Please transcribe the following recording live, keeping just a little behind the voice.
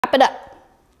wrap it up.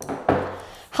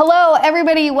 Hello,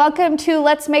 everybody. Welcome to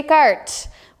Let's Make Art.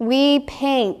 We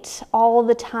paint all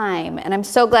the time, and I'm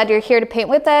so glad you're here to paint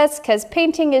with us because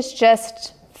painting is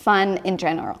just fun in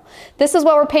general. This is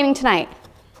what we're painting tonight.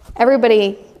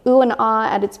 Everybody, ooh and ah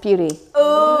at its beauty.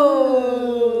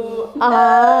 Ooh.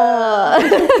 Ah.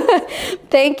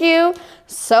 Thank you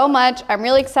so much. I'm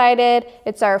really excited.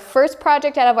 It's our first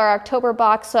project out of our October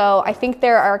box, so I think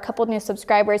there are a couple new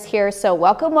subscribers here. So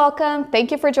welcome, welcome.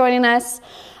 Thank you for joining us.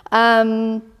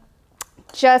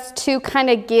 Just to kind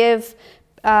of give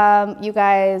you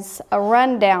guys a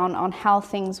rundown on how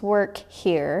things work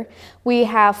here. We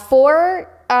have okay,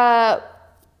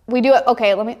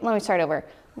 let me start over.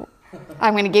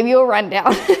 I'm going to give you a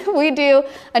rundown. We do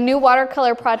a new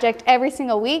watercolor project every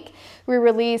single week. We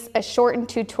release a shortened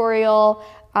tutorial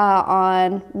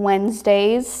on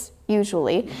Wednesdays,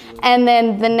 usually. And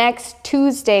then the next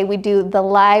Tuesday, we do the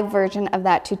live version of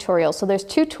that tutorial. So there's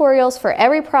tutorials for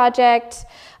every project.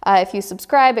 If you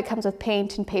subscribe, it comes with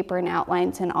paint and paper and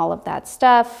outlines and all of that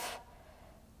stuff.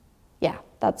 Yeah,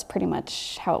 that's pretty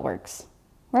much how it works,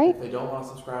 right? If they don't want to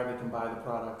subscribe, they can buy the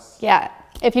products. Yeah,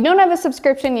 if you don't have a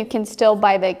subscription, you can still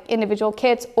buy the individual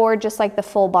kits or just like the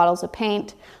full bottles of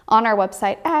paint on our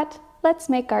website at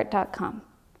letsmakeart.com.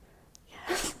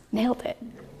 Yes, nailed it,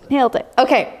 nailed it.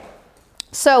 Okay,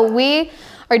 so we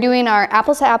are doing our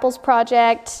Apples to Apples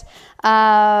project.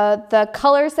 The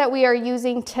colors that we are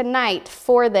using tonight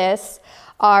for this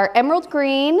are emerald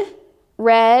green,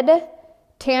 red,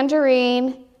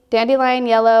 tangerine, dandelion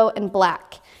yellow, and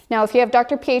black. Now, if you have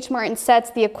Dr. P.H. Martin sets,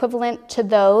 the equivalent to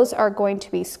those are going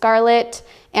to be scarlet,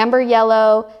 amber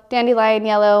yellow, dandelion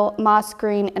yellow, moss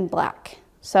green, and black.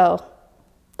 So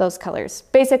those colors.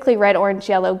 Basically red, orange,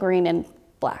 yellow, green, and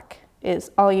black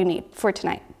is all you need for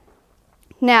tonight.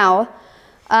 Now,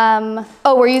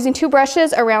 we're using two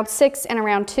brushes, a round 6 and a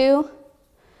round 2.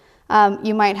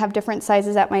 You might have different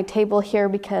sizes at my table here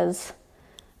because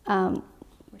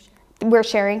we're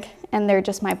sharing, and they're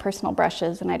just my personal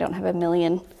brushes, and I don't have a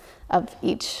million of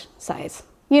each size.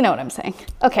 You know what I'm saying.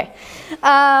 Okay.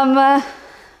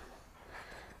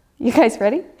 You guys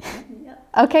ready? Yeah.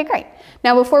 Okay, great.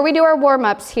 Now, before we do our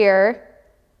warm-ups here,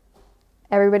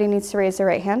 everybody needs to raise their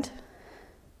right hand,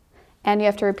 and you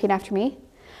have to repeat after me.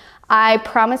 I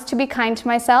promise to be kind to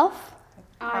myself.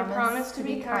 I promise to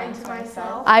be kind to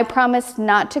myself. I promise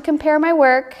not to compare my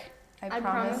work. I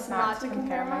promise not to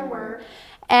compare my work.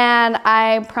 And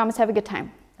I promise to have a good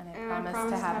time. And I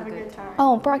promise to have a good time.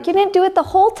 Oh, Brock, you didn't do it the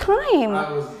whole time.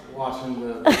 I was watching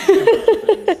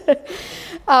the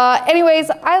anyways,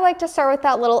 I like to start with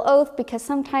that little oath because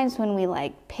sometimes when we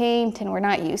like paint and we're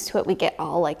not used to it, we get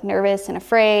all like nervous and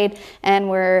afraid, and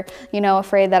we're,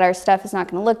 afraid that our stuff is not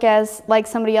going to look as like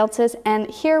somebody else's. And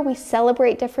here we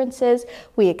celebrate differences.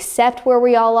 We accept where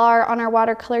we all are on our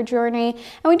watercolor journey,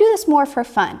 and we do this more for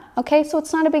fun. Okay, so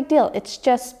it's not a big deal. It's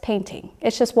just painting.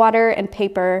 It's just water and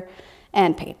paper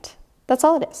and paint. That's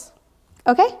all it is.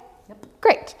 Okay? Yep.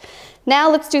 Great. Now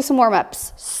let's do some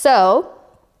warm-ups. So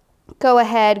go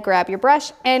ahead, grab your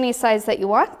brush, any size that you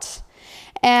want,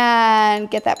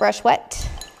 and get that brush wet.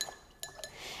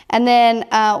 And then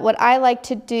what I like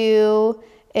to do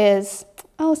is,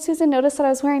 oh, Susan noticed that I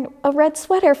was wearing a red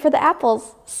sweater for the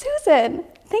apples. Susan,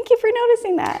 thank you for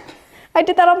noticing that. I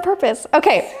did that on purpose.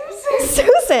 Okay,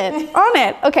 Susan, on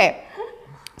it. Okay.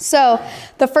 So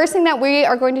the first thing that we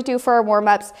are going to do for our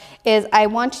warm-ups is I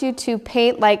want you to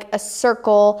paint like a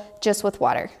circle just with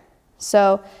water.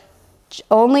 So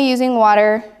only using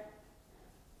water,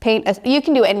 you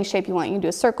can do any shape you want. You can do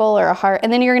a circle or a heart,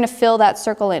 and then you're going to fill that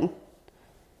circle in.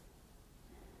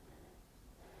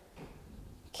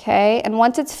 Okay, and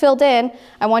once it's filled in,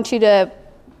 I want you to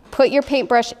put your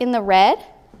paintbrush in the red,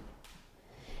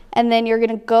 and then you're going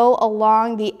to go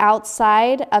along the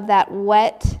outside of that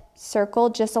wet circle,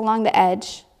 just along the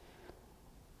edge,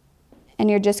 and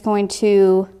you're just going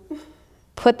to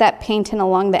put that paint in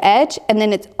along the edge, and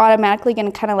then it's automatically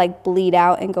going to kind of like bleed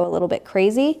out and go a little bit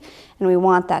crazy, and we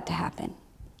want that to happen.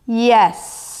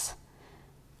 Yes.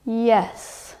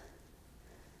 Yes.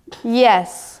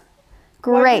 Yes.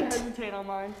 Great. Why'd you hesitate on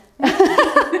mine?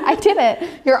 I did it.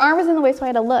 Your arm was in the way, so I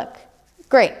had to look.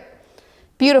 Great.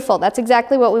 Beautiful. That's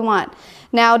exactly what we want.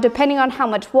 Now, depending on how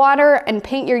much water and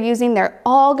paint you're using, they're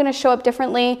all going to show up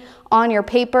differently on your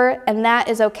paper, and that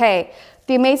is okay.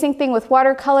 The amazing thing with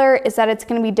watercolor is that it's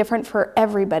going to be different for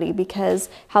everybody because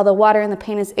how the water and the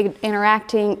paint is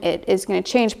interacting, it is going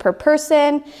to change per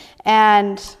person,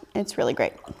 and it's really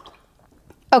great.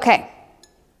 Okay,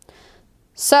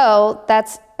 so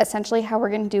that's essentially how we're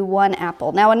going to do one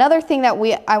apple. Now, another thing that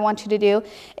I want you to do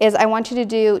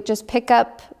is just pick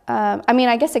up,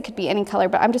 I guess it could be any color,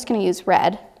 but I'm just going to use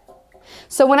red.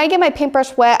 So when I get my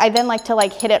paintbrush wet, I then like to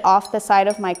like hit it off the side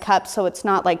of my cup so it's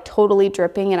not like totally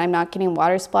dripping and I'm not getting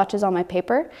water splotches on my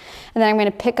paper. And then I'm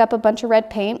gonna pick up a bunch of red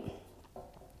paint,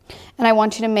 and I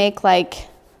want you to make like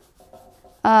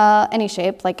any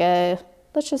shape, like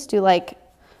let's just do like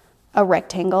a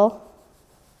rectangle.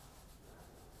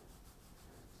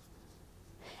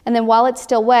 And then while it's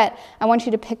still wet, I want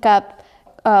you to pick up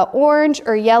orange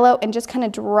or yellow and just kind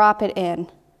of drop it in.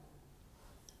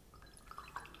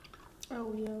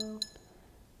 Oh, yellow.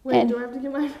 Wait, do I have to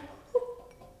get mine?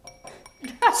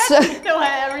 So,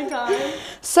 Every time.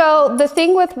 so the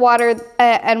thing with water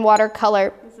and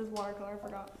watercolor. This is watercolor, I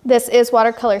forgot. This is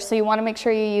watercolor, so you want to make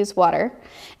sure you use water.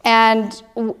 And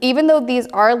even though these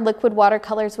are liquid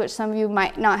watercolors, which some of you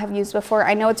might not have used before,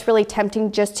 I know it's really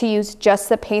tempting just to use just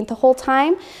the paint the whole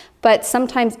time. But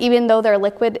sometimes, even though they're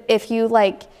liquid, if you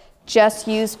like just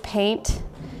use paint,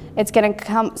 it's gonna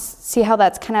come, see how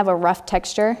that's kind of a rough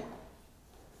texture?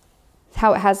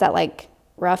 How it has that like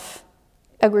rough,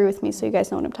 agree with me so you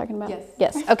guys know what I'm talking about? Yes.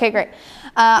 Yes, okay, great.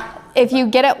 If you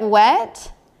get it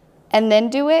wet and then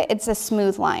do it, it's a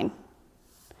smooth line.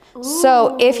 Ooh.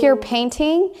 So if you're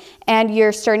painting and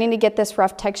you're starting to get this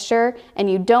rough texture and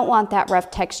you don't want that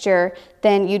rough texture,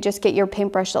 then you just get your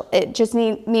paintbrush. It just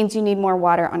means you need more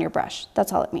water on your brush.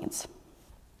 That's all it means.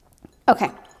 Okay.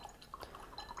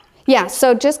 Yeah,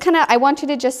 so just kind of, I want you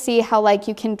to just see how like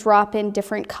you can drop in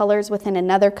different colors within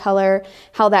another color,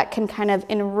 how that can kind of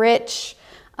enrich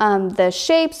the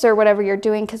shapes or whatever you're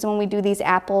doing, because when we do these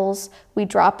apples, we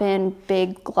drop in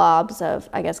big globs of,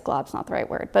 I guess glob's not the right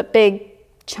word, but big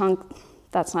chunk,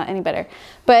 that's not any better.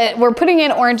 But we're putting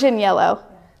in orange and yellow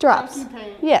drops.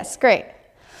 Yes, great.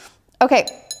 Okay,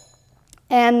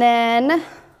 and then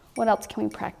what else can we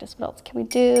practice? What else can we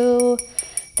do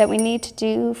that we need to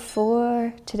do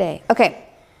for today? Okay.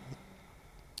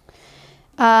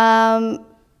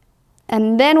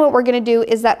 And then what we're gonna do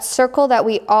is that circle that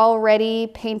we already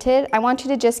painted, I want you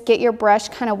to just get your brush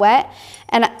kind of wet,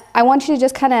 and I want you to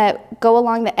just kind of go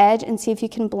along the edge and see if you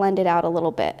can blend it out a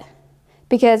little bit.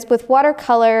 Because with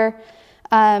watercolor,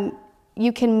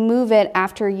 you can move it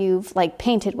after you've like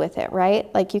painted with it,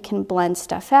 right? Like you can blend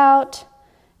stuff out.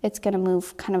 It's gonna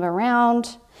move kind of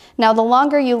around. Now, the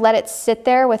longer you let it sit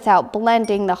there without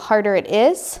blending, the harder it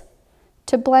is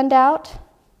to blend out.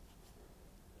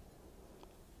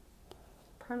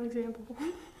 Prime example.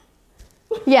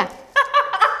 Yeah.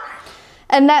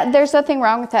 And there's nothing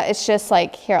wrong with that. It's just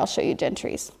like, here, I'll show you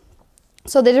Gentry's.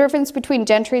 So the difference between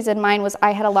Gentry's and mine was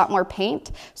I had a lot more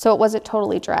paint, so it wasn't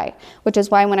totally dry, which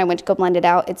is why when I went to go blend it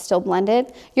out, it still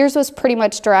blended. Yours was pretty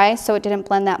much dry, so it didn't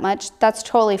blend that much. That's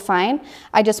totally fine.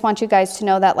 I just want you guys to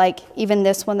know that like even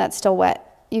this one that's still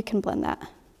wet, you can blend that.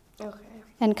 Okay.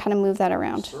 And kind of move that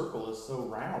around. The circle is so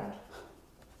round.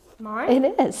 Mine?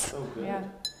 It is. So good. Yeah.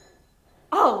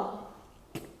 Oh.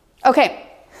 Okay.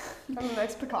 I'm the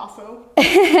next Picasso.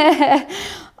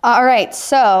 All right,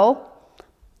 so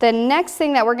the next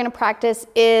thing that we're gonna practice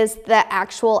is the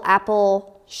actual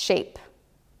apple shape,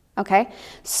 okay?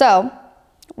 So,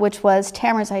 which was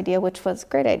Tamara's idea, which was a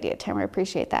great idea, Tamara,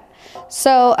 appreciate that.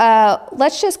 So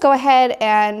let's just go ahead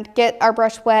and get our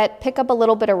brush wet, pick up a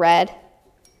little bit of red.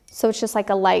 So it's just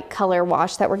like a light color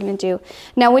wash that we're gonna do.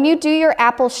 Now, when you do your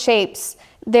apple shapes,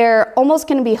 they're almost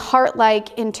gonna be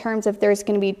heart-like in terms of there's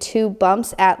gonna be two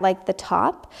bumps at like the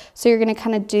top. So you're gonna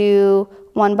kind of do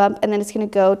one bump and then it's gonna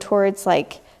go towards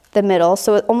like the middle,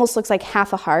 so it almost looks like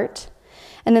half a heart.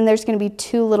 And then there's gonna be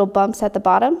two little bumps at the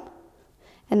bottom,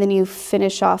 and then you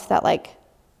finish off that like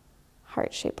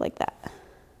heart shape like that.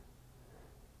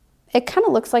 It kind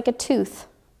of looks like a tooth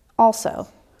also.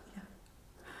 Yeah.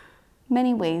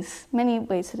 Many ways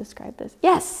to describe this.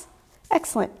 Yes,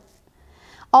 excellent.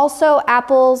 Also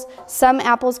apples, some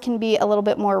apples can be a little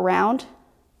bit more round,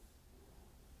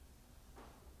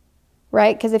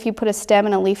 right? Because if you put a stem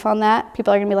and a leaf on that,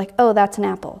 people are gonna be like, oh, that's an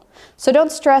apple. So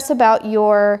don't stress about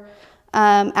your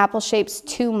apple shapes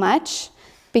too much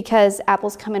because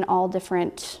apples come in all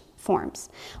different forms.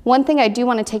 One thing I do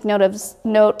wanna take note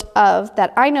of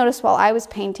that I noticed while I was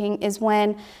painting is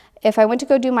if I went to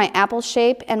go do my apple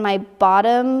shape and my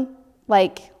bottom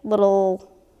like little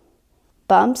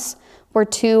bumps were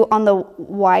two on the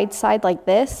wide side like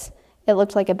this, it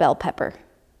looked like a bell pepper.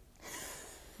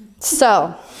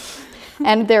 So,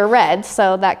 and they're red,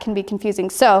 so that can be confusing.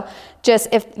 So just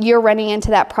if you're running into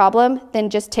that problem, then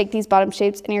just take these bottom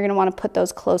shapes and you're gonna wanna put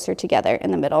those closer together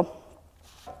in the middle.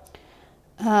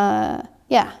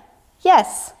 Yeah,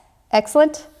 yes,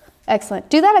 excellent, excellent.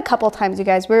 Do that a couple times, you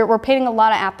guys. We're painting a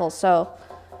lot of apples, so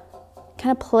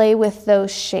kind of play with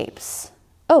those shapes.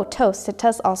 Oh, toast, it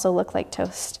does also look like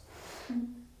toast.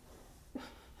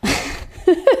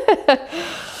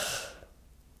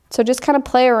 So just kind of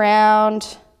play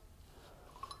around.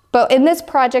 But in this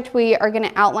project, we are going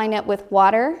to outline it with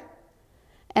water,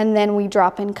 and then we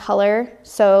drop in color.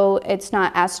 So it's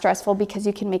not as stressful because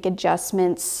you can make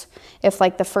adjustments. If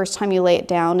like the first time you lay it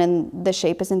down and the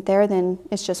shape isn't there, then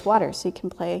it's just water, so you can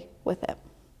play with it.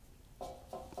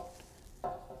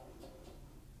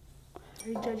 Are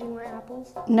you judging my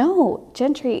apples? No,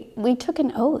 Gentry, we took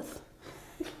an oath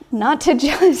not to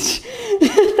judge.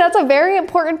 That's a very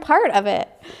important part of it.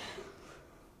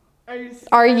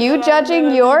 Are you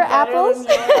judging your apples?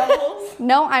 apples?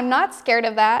 No, I'm not scared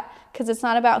of that because it's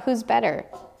not about who's better.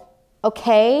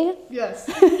 Okay? Yes.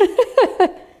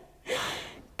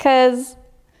 Because,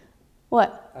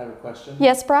 what? I have a question.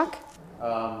 Yes, Brock?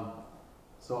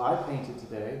 So I painted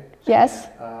today. Yes.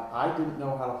 I didn't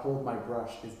know how to hold my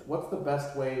brush. What's the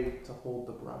best way to hold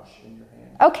the brush in your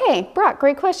hand? Okay, Brock,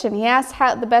 great question. He asked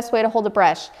how the best way to hold a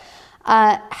brush.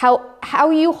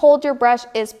 How you hold your brush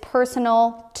is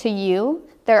personal to you.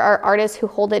 There are artists who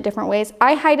hold it different ways.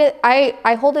 I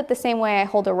hold it the same way I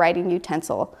hold a writing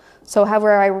utensil. So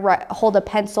however I hold a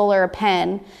pencil or a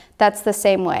pen, that's the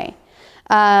same way.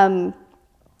 And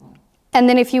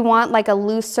then if you want like a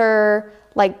looser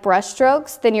like brush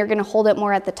strokes, then you're gonna hold it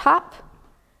more at the top.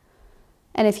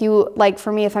 And if you, like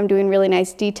for me, if I'm doing really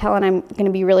nice detail and I'm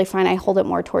gonna be really fine, I hold it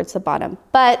more towards the bottom.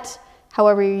 But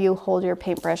however you hold your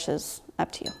paintbrush is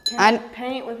up to you. Can I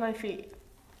paint with my feet?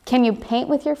 Can you paint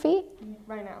with your feet?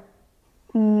 Right now.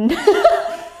 I'm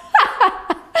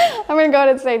gonna go ahead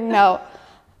and say no.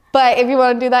 But if you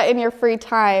wanna do that in your free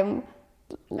time,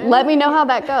 let me know how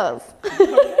that goes.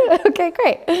 Okay,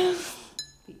 great.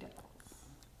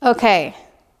 Okay,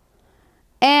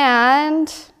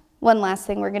 and one last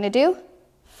thing we're gonna do.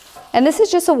 And this is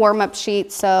just a warm-up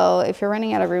sheet, so if you're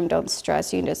running out of room, don't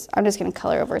stress. I'm just gonna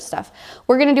color over stuff.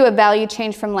 We're gonna do a value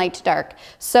change from light to dark.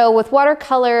 So with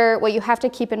watercolor, what you have to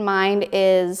keep in mind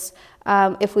is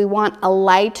if we want a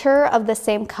lighter of the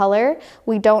same color,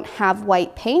 we don't have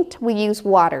white paint, we use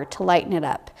water to lighten it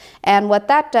up. And what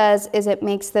that does is it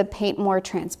makes the paint more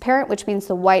transparent, which means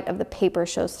the white of the paper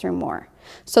shows through more.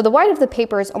 So the white of the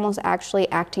paper is almost actually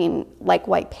acting like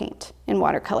white paint in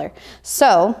watercolor.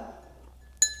 So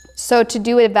to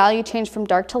do a value change from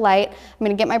dark to light, I'm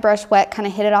gonna get my brush wet, kind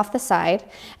of hit it off the side,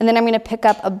 and then I'm gonna pick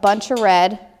up a bunch of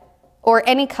red, or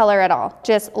any color at all.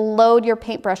 Just load your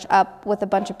paintbrush up with a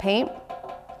bunch of paint,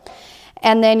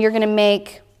 and then you're gonna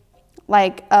make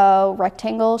like a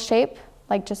rectangle shape,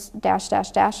 like just dash,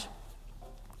 dash, dash.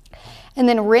 And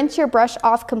then rinse your brush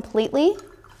off completely.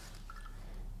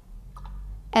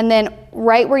 And then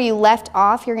right where you left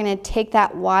off, you're gonna take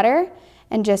that water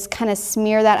and just kind of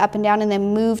smear that up and down and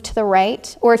then move to the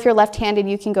right. Or if you're left-handed,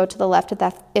 you can go to the left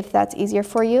if that's easier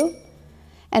for you.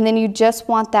 And then you just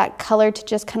want that color to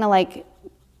just kind of like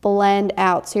blend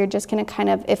out. So you're just gonna kind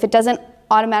of, if it doesn't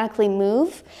automatically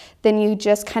move, then you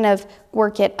just kind of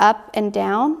work it up and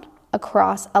down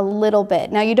across a little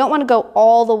bit. Now you don't wanna go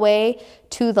all the way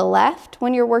to the left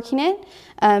when you're working it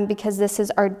because this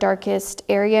is our darkest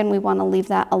area and we wanna leave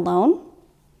that alone.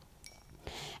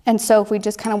 And so if we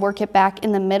just kind of work it back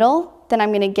in the middle, then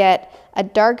I'm gonna get a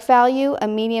dark value, a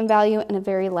medium value, and a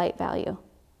very light value.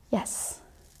 Yes.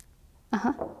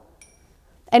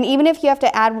 And even if you have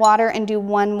to add water and do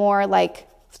one more like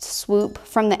swoop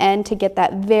from the end to get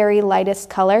that very lightest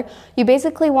color, you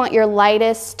basically want your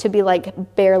lightest to be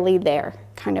like barely there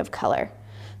kind of color.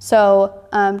 So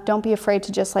don't be afraid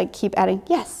to just like keep adding.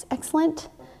 Yes, excellent,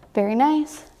 very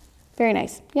nice,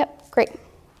 yep, great.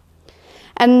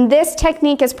 And this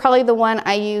technique is probably the one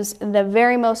I use the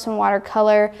very most in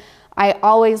watercolor. I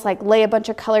always like lay a bunch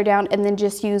of color down and then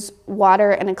just use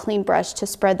water and a clean brush to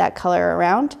spread that color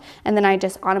around. And then I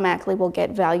just automatically will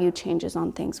get value changes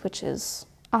on things, which is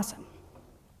awesome.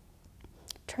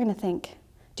 I'm trying to think.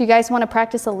 Do you guys want to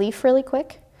practice a leaf really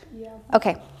quick? Yeah.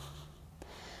 Okay.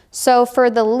 So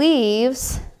for the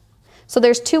leaves, so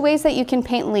there's two ways that you can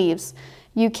paint leaves.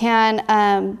 You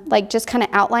can like just kind of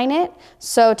outline it.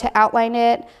 So to outline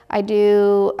it, I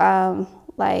do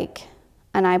like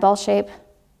an eyeball shape,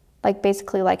 like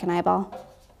basically like an eyeball.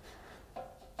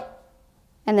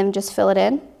 And then just fill it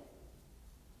in.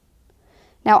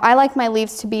 Now I like my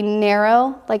leaves to be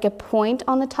narrow, like a point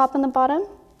on the top and the bottom.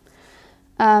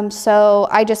 So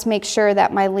I just make sure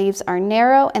that my leaves are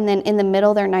narrow and then in the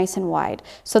middle they're nice and wide.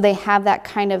 So they have that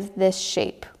kind of this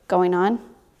shape going on.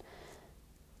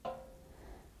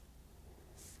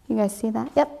 You guys see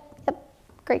that? Yep,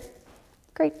 great,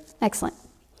 excellent.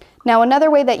 Now another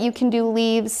way that you can do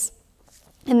leaves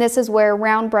And this is where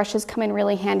round brushes come in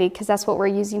really handy because that's what we're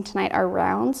using tonight, are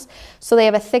rounds. So they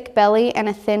have a thick belly and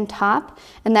a thin top,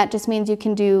 and that just means you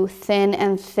can do thin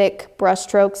and thick brush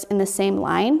strokes in the same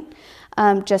line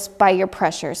just by your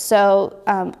pressure. So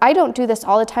I don't do this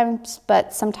all the time,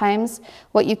 but sometimes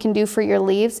what you can do for your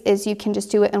leaves is you can just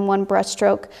do it in one brush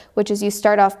stroke, which is you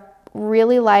start off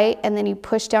really light and then you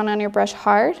push down on your brush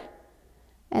hard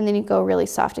and then you go really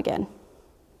soft again.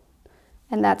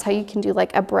 And that's how you can do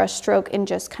like a brush stroke in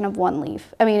just kind of one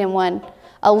leaf. I mean,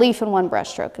 a leaf in one brush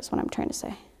stroke is what I'm trying to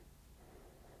say.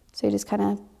 So you just kind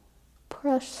of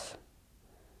brush.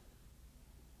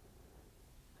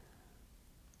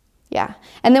 Yeah.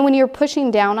 And then when you're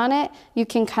pushing down on it, you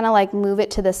can kind of like move it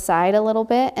to the side a little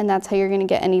bit, and that's how you're going to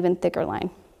get an even thicker line.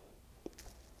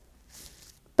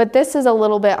 But this is a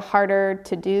little bit harder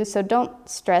to do, so don't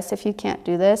stress if you can't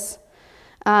do this.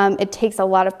 It takes a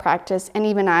lot of practice, and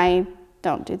even I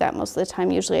don't do that most of the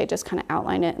time. Usually I just kind of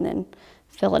outline it and then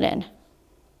fill it in.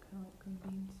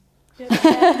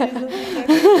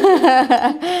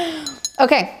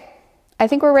 Okay, I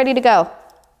think we're ready to go.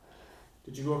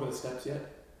 Did you go over the steps yet?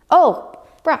 Oh,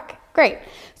 Brock, great.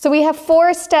 So we have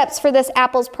 4 steps for this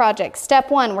apples project. Step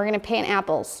 1, we're going to paint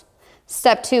apples.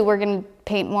 Step 2, we're going to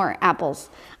paint more apples.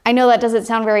 I know that doesn't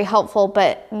sound very helpful,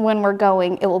 but when we're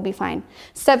going, it will be fine.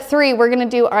 Step 3, we're going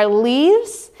to do our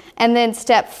leaves. And then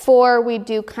step 4, we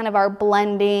do kind of our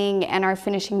blending and our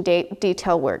finishing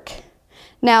detail work.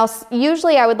 Now,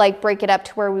 usually I would like break it up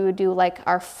to where we would do like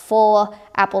our full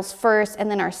apples first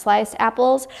and then our sliced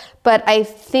apples. But I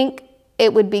think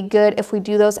it would be good if we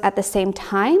do those at the same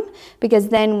time, because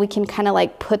then we can kind of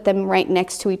like put them right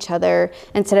next to each other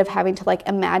instead of having to like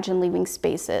imagine leaving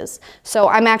spaces. So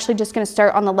I'm actually just going to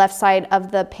start on the left side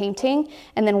of the painting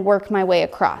and then work my way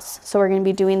across. So we're going to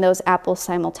be doing those apples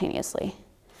simultaneously.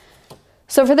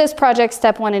 So for this project,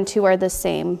 step 1 and 2 are the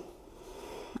same.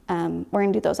 We're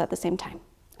going to do those at the same time.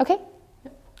 Okay?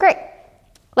 Great.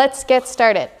 Let's get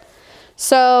started.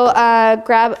 So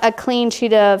grab a clean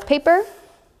sheet of paper.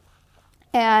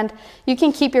 And you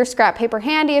can keep your scrap paper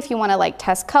handy if you want to like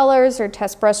test colors or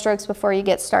test brush strokes before you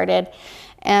get started.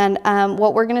 And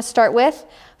what we're going to start with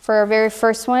for our very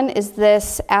first one is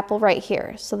this apple right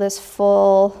here. So this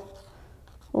full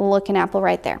looking apple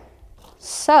right there.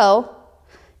 So,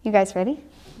 you guys ready?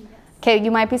 Yes. Okay,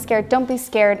 you might be scared. Don't be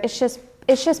scared. It's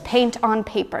just paint on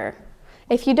paper.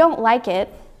 If you don't like it,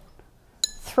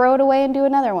 throw it away and do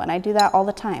another one. I do that all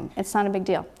the time. It's not a big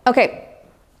deal. Okay.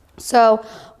 So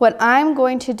what I'm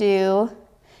going to do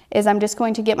is I'm just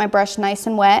going to get my brush nice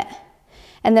and wet,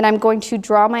 and then I'm going to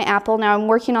draw my apple. Now I'm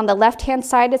working on the left-hand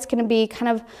side. It's going to be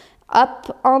kind of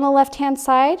up on the left-hand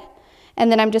side,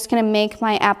 and then I'm just going to make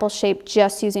my apple shape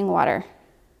just using water.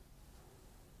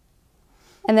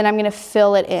 And then I'm going to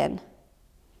fill it in.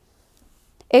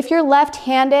 If you're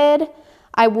left-handed,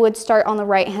 I would start on the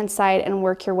right-hand side and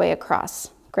work your way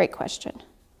across. Great question.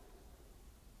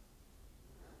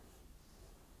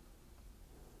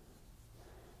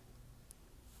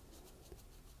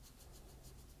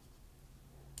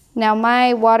 Now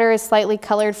my water is slightly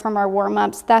colored from our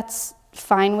warm-ups. That's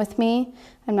fine with me.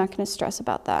 I'm not going to stress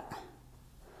about that.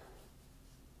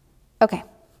 Okay,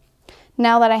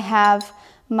 now that I have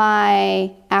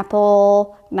my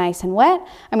apple nice and wet,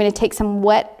 I'm going to take some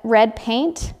wet red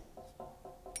paint,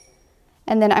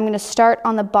 and then I'm going to start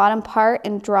on the bottom part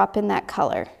and drop in that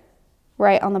color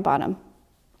right on the bottom.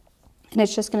 And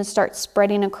it's just going to start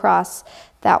spreading across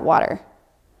that water.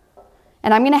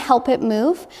 And I'm going to help it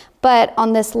move, but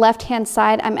on this left-hand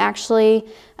side, I'm actually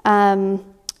going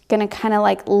to kind of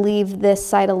like leave this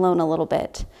side alone a little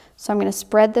bit. So I'm going to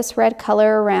spread this red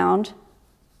color around.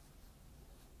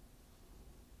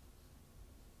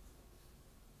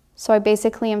 So I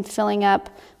basically am filling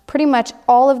up pretty much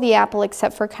all of the apple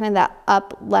except for kind of that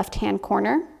up left-hand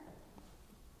corner.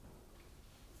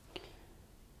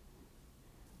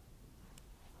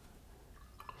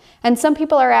 And some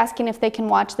people are asking if they can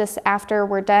watch this after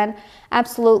we're done.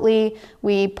 Absolutely.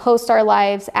 We post our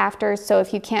lives after, so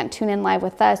if you can't tune in live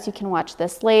with us, you can watch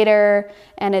this later,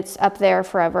 and it's up there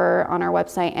forever on our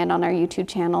website and on our YouTube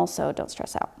channel, so don't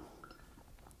stress out.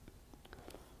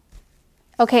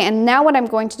 Okay, and now what I'm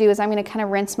going to do is I'm going to kind of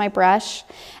rinse my brush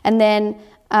and then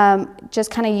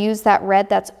just kind of use that red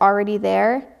that's already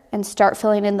there and start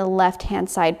filling in the left-hand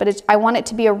side. But I want it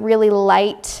to be a really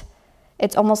light,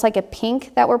 it's almost like a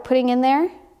pink that we're putting in there.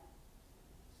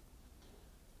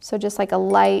 So just like a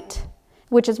light,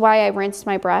 which is why I rinsed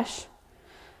my brush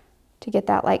to get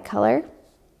that light color.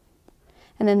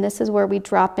 And then this is where we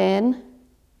drop in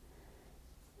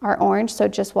our orange. So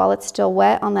just while it's still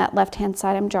wet on that left-hand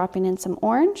side, I'm dropping in some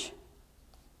orange.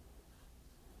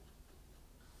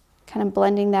 Kind of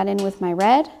blending that in with my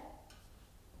red.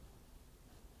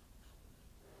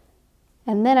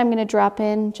 And then I'm going to drop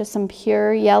in just some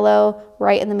pure yellow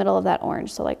right in the middle of that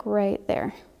orange, so like right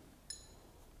there.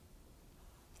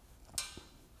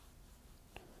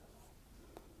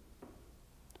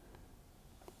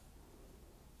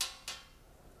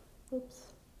 Oops.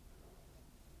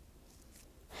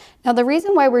 Now the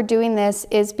reason why we're doing this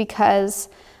is because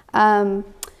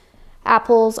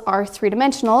apples are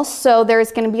three-dimensional, so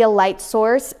there's going to be a light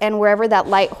source, and wherever that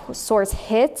light source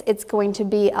hits, it's going to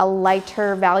be a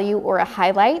lighter value or a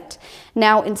highlight.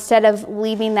 Now, instead of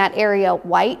leaving that area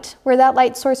white where that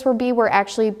light source will be, we're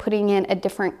actually putting in a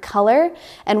different color.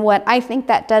 And what I think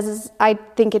that does is, I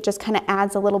think it just kind of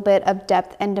adds a little bit of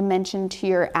depth and dimension to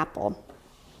your apple.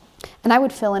 And I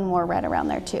would fill in more red around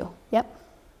there too. Yep.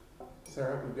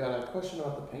 Sarah, we've got a question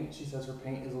about the paint. She says her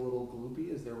paint is a little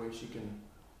gloopy. Is there a way she can...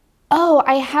 Oh,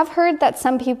 I have heard that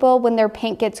some people, when their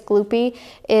paint gets gloopy,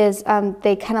 is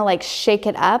they kind of like shake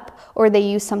it up, or they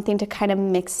use something to kind of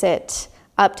mix it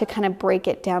up to kind of break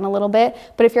it down a little bit.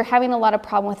 But if you're having a lot of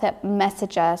problem with it,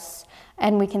 message us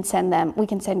and we can send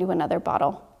you another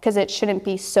bottle, because it shouldn't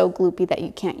be so gloopy that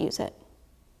you can't use it.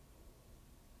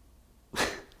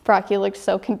 Brock, you look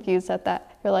so confused at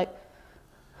that. You're like...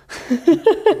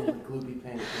 Gloopy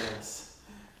paint, yes.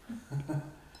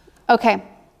 Okay.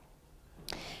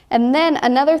 And then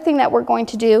another thing that we're going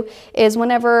to do is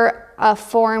whenever a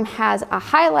form has a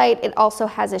highlight, it also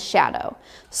has a shadow.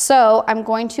 So I'm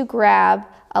going to grab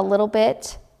a little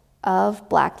bit of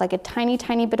black, like a tiny,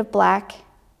 tiny bit of black.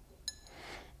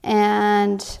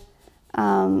 And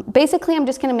basically I'm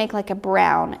just gonna make like a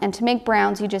brown. And to make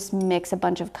browns, you just mix a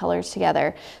bunch of colors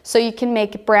together. So you can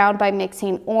make brown by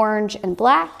mixing orange and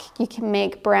black. You can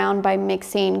make brown by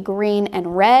mixing green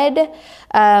and red.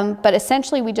 But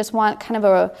essentially we just want kind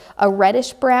of a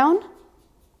reddish brown.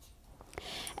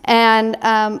 And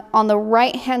on the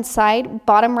right-hand side,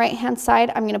 bottom right-hand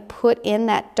side, I'm gonna put in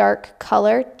that dark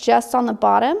color just on the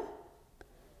bottom.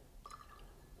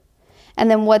 And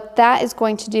then what that is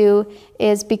going to do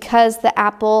is, because the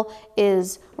apple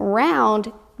is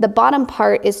round, the bottom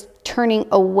part is turning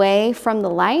away from the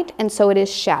light, and so it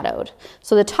is shadowed.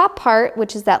 So the top part,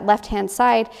 which is that left-hand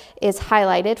side, is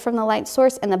highlighted from the light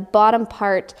source, and the bottom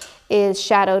part is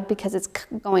shadowed because it's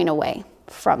going away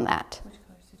from that. Which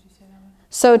colors did you say that one?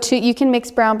 So you can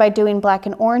mix brown by doing black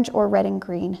and orange or red and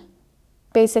green.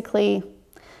 Basically,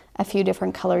 a few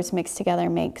different colors mixed together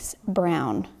makes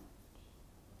brown.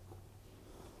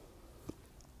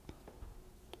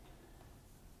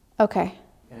 Okay.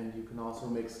 And you can also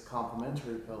mix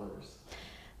complementary colors.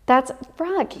 That's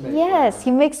Brock. Yes,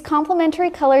 you mix complementary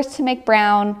colors to make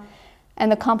brown,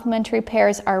 and the complementary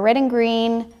pairs are red and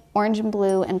green, orange and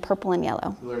blue, and purple and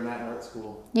yellow. You learn that in art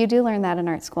school. You do learn that in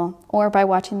art school, or by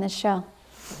watching this show.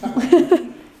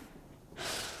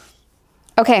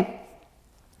 Okay,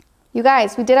 you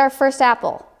guys, we did our first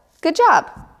apple. Good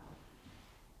job.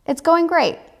 It's going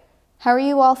great. How are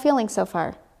you all feeling so far?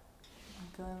 I'm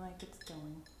feeling like it's going.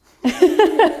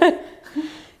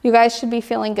 You guys should be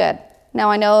feeling good. Now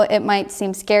I know it might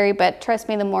seem scary, but trust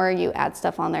me, the more you add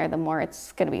stuff on there, the more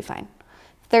it's gonna be fine.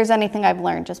 If there's anything I've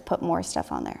learned, just put more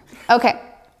stuff on there. Okay.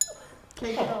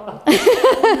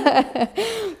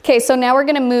 Okay, so now we're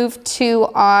gonna move to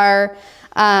our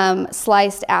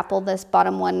sliced apple, this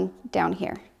bottom one down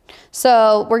here.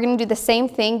 So we're gonna do the same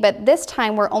thing, but this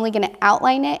time we're only gonna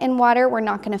outline it in water. We're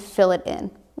not gonna fill it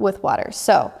in with water.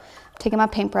 So I'm taking my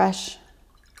paintbrush.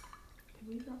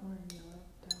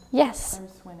 Yes. I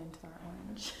just went into our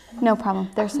orange. No problem.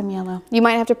 There's some yellow. You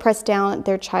might have to press down.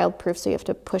 They're child-proof, so you have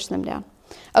to push them down.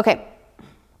 Okay.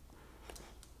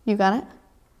 You got it?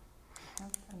 I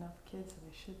have enough kids that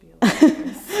I should be able to do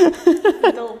this.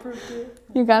 Adult-proof too.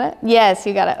 You got it? Yes,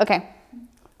 you got it. Okay.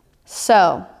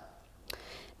 So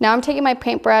now I'm taking my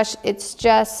paintbrush. It's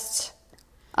just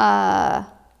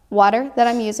water that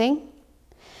I'm using.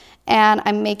 And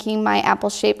I'm making my apple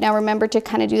shape. Now remember to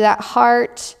kind of do that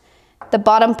heart. The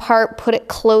bottom part, put it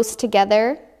close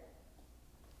together.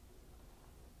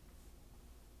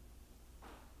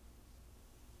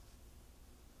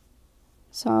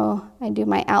 So I do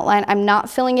my outline. I'm not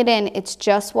filling it in, it's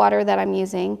just water that I'm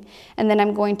using. And then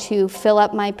I'm going to fill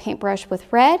up my paintbrush with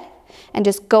red and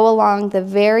just go along the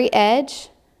very edge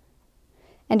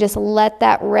and just let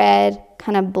that red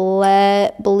kind of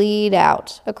bleed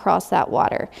out across that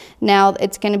water. Now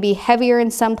it's going to be heavier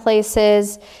in some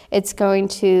places. It's going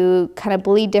to kind of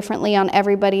bleed differently on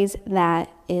everybody's. That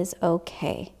is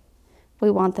okay. We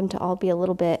want them to all be a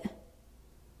little bit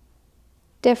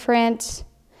different.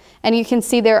 And you can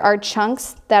see there are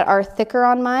chunks that are thicker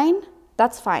on mine.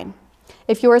 That's fine.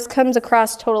 If yours comes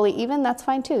across totally even, that's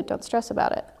fine too. Don't stress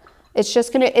about it. It's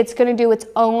just it's gonna do its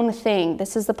own thing.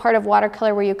 This is the part of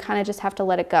watercolor where you kind of just have to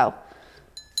let it go.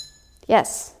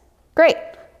 Yes. Great.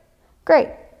 Great.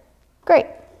 Great.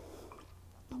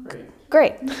 Great.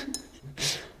 Great.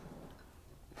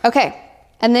 Okay.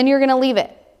 And then you're gonna leave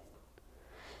it.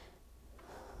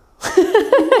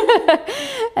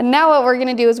 And now what we're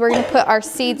gonna do is we're gonna put our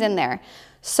seeds in there.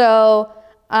 So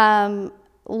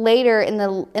later in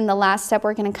the last step,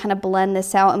 we're gonna kind of blend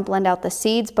this out and blend out the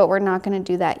seeds, but we're not gonna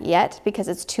do that yet because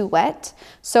it's too wet.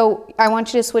 So I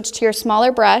want you to switch to your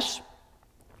smaller brush.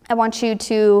 I want you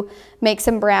to make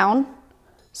some brown.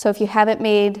 So if you haven't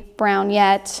made brown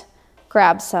yet,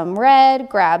 grab some red,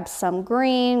 grab some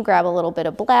green, grab a little bit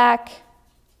of black,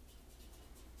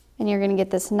 and you're gonna get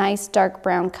this nice dark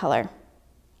brown color.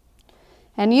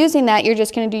 And using that, you're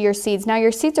just gonna do your seeds. Now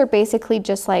your seeds are basically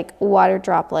just like water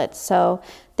droplets. So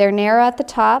they're narrow at the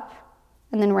top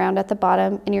and then round at the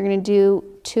bottom, and you're gonna do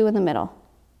 2 in the middle.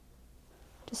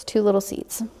 Just 2 little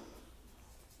seeds.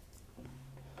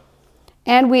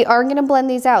 And we are gonna blend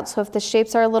these out. So if the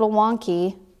shapes are a little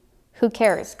wonky, who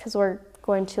cares? Because we're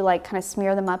going to like kind of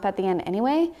smear them up at the end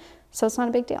anyway, so it's not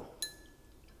a big deal.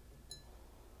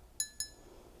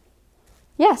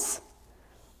 Yes,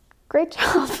 great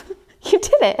job. You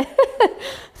did it.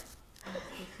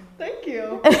 Thank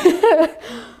you.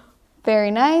 Very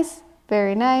nice,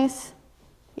 very nice.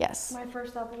 Yes. My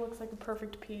first apple looks like a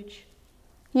perfect peach.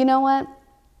 You know what?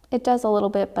 It does a little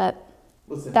bit, but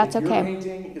listen, that's if okay. your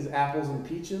painting is apples and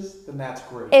peaches, then that's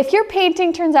great. If your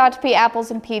painting turns out to be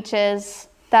apples and peaches,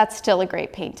 that's still a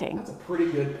great painting. That's a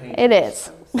pretty good painting. It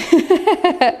is.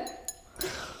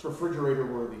 It's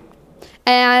refrigerator worthy.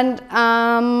 And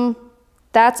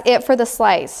that's it for the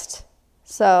sliced.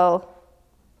 So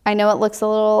I know it looks a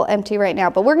little empty right now,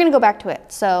 but we're gonna go back to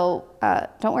it. So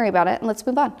don't worry about it and let's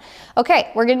move on.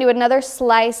 Okay, we're gonna do another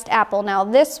sliced apple. Now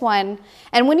this one,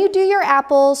 and when you do your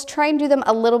apples, try and do them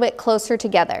a little bit closer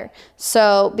together.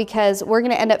 So because we're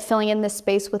gonna end up filling in this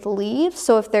space with leaves.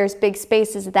 So if there's big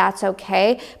spaces, that's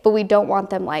okay, but we don't want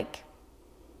them like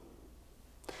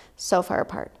so far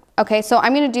apart. Okay, so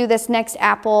I'm gonna do this next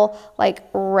apple like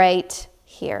right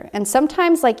here. And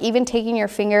sometimes like even taking your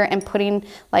finger and putting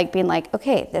like being like,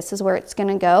 okay, this is where it's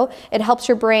gonna go. It helps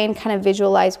your brain kind of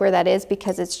visualize where that is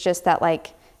because it's just that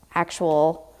like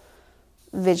actual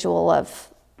visual of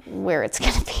where it's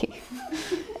gonna be.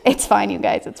 It's fine, you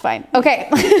guys, it's fine. Okay.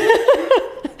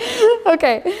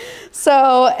 Okay,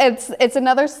 so it's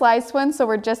another sliced one, so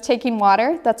we're just taking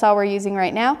water. That's all we're using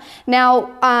right now.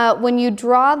 Now, when you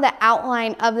draw the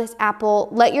outline of this apple,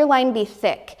 let your line be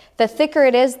thick. The thicker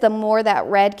it is, the more that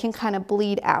red can kind of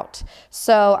bleed out.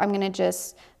 So I'm gonna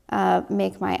just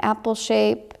make my apple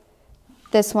shape.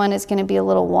 This one is gonna be a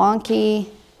little wonky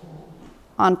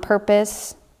on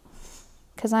purpose,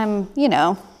 because I'm, you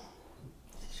know.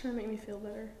 She's trying to make me feel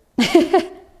better.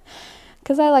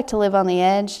 Because I like to live on the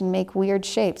edge and make weird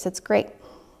shapes. It's great.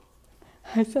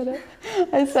 I said it.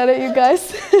 I said it, you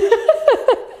guys.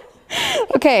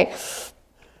 Okay.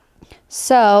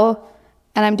 So,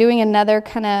 and I'm doing another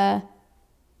kind of,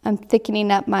 I'm thickening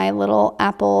up my little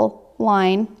apple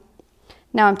line.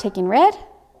 Now I'm taking red,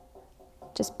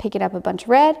 just picking up a bunch of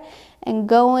red and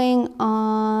going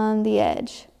on the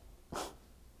edge.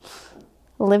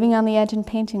 Living on the edge and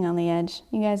painting on the edge.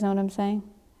 You guys know what I'm saying?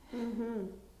 Mm-hmm.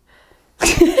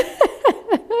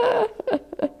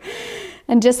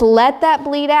 And just let that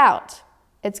bleed out.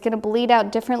 It's going to bleed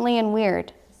out differently and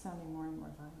weird. It's sounding more and more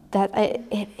violent.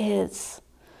 It is.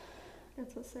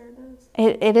 That's what Sarah does.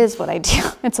 It is what I do.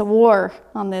 It's a war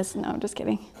on this. No, I'm just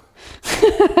kidding.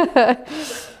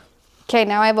 Okay,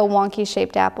 now I have a wonky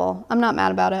shaped apple. I'm not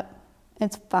mad about it.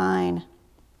 It's fine.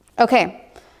 Okay.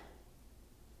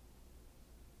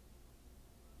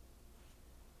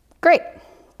 Great.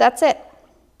 That's it.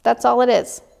 That's all it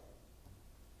is.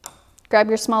 Grab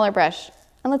your smaller brush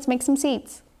and let's make some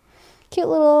seeds. Cute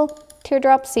little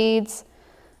teardrop seeds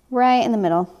right in the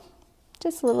middle.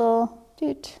 Just a little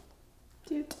doot.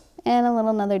 Doot. And a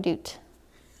little another doot.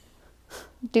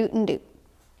 Doot and doot.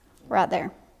 Right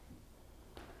there.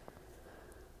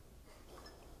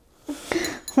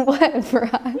 What,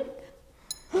 Brock?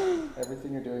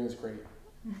 Everything you're doing is great.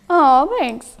 Oh,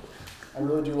 thanks. I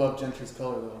really do love Gentry's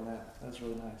color though on that. That's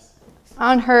really nice.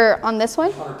 On this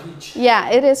one? On her peach. Yeah,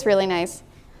 it is really nice.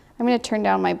 I'm going to turn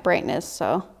down my brightness,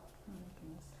 so.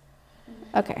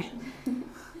 Okay.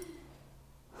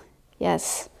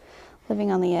 Yes,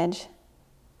 living on the edge.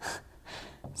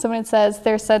 Someone says,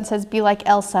 their son says, be like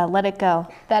Elsa, let it go.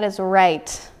 That is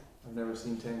right. I've never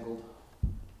seen Tangled.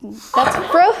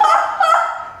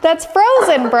 That's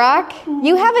Frozen, Brock.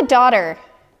 You have a daughter.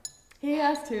 He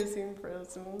has to seem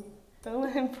frozen. Don't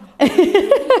let him fall.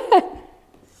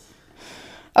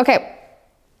 Okay.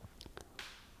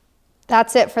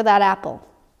 That's it for that apple.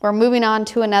 We're moving on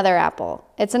to another apple.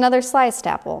 It's another sliced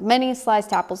apple. Many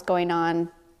sliced apples going on.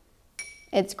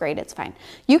 It's great, it's fine.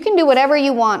 You can do whatever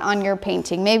you want on your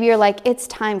painting. Maybe you're like, it's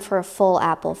time for a full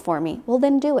apple for me. Well,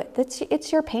 then do it.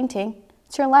 It's your painting.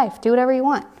 It's your life. Do whatever you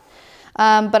want.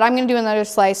 But I'm gonna do another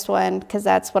sliced one because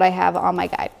that's what I have on my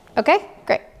guide. Okay,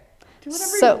 great. Do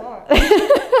whatever you want.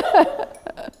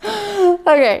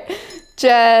 Okay,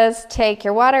 just take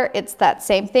your water. It's that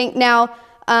same thing. Now,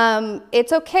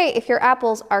 it's okay if your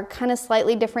apples are kind of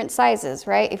slightly different sizes,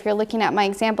 right? If you're looking at my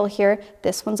example here,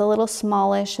 this one's a little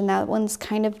smallish and that one's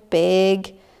kind of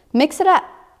big. Mix it up,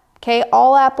 okay?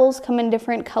 All apples come in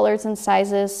different colors and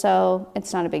sizes, so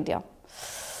it's not a big deal.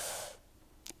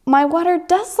 My water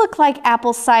does look like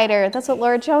apple cider. That's what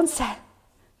Laura Jones said.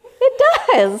 It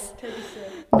does.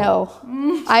 No,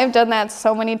 I've done that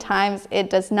so many times. It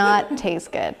does not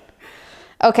taste good.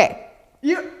 Okay.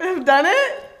 You have done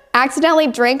it? Accidentally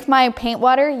drank my paint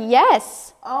water?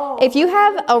 Yes. Oh. If you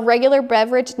have a regular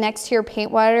beverage next to your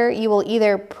paint water, you will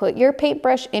either put your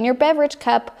paintbrush in your beverage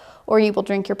cup or you will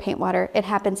drink your paint water. It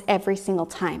happens every single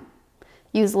time.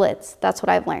 Use lids. That's what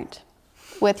I've learned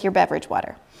with your beverage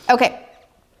water. Okay.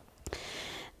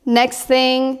 Next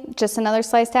thing, just another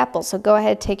sliced apple. So go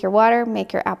ahead, take your water,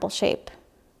 make your apple shape.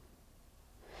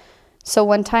 So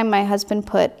one time my husband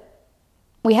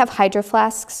we have hydro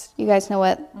flasks. You guys know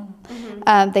what?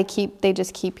 Mm-hmm. They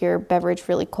just keep your beverage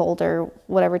really cold or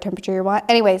whatever temperature you want.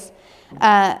 Anyways,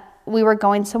 we were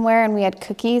going somewhere and we had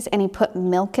cookies and he put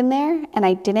milk in there and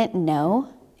I didn't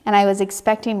know and I was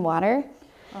expecting water.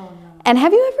 Oh no. And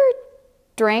have you ever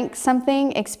drank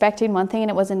something expecting one thing and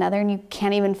it was another and you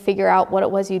can't even figure out what it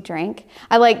was you drank?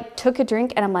 I took a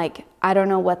drink and I'm like, I don't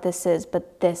know what this is,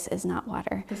 but this is not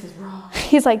water. This is wrong.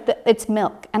 He's like, it's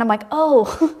milk. And I'm like,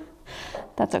 oh,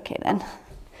 that's okay then.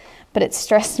 But it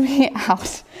stressed me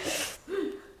out.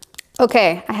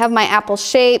 Okay, I have my apple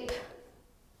shape.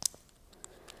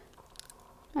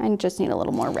 I just need a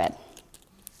little more red.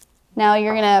 Now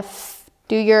you're gonna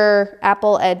do your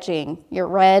apple edging, your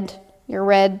red bleed.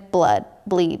 I'm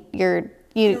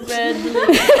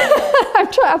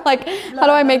like, how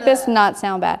do I make this not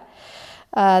sound bad?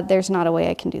 There's not a way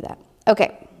I can do that.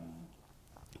 Okay.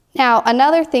 Now,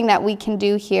 another thing that we can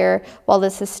do here while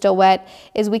this is still wet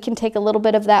is we can take a little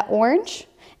bit of that orange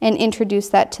and introduce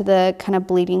that to the kind of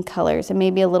bleeding colors and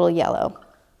maybe a little yellow.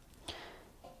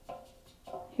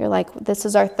 You're like, this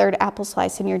is our third apple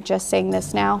slice and you're just saying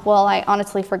this now? Well, I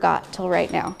honestly forgot till right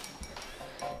now.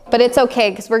 But it's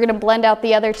okay because we're gonna blend out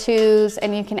the other twos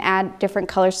and you can add different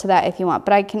colors to that if you want.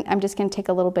 But I'm just gonna take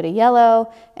a little bit of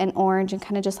yellow and orange and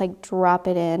kind of just like drop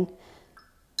it in.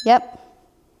 Yep.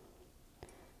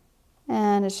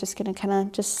 And it's just gonna kind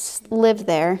of just live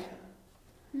there.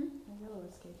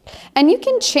 And you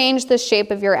can change the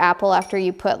shape of your apple after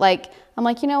you put I'm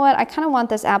like, you know what? I kind of want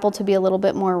this apple to be a little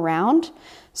bit more round.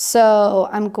 So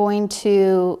I'm going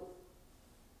to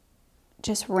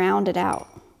just round it out.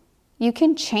 You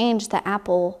can change the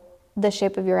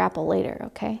shape of your apple later,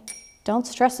 okay? Don't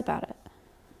stress about it.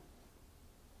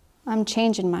 I'm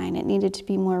changing mine. It needed to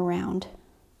be more round.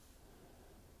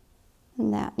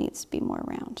 And that needs to be more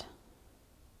round.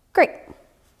 Great.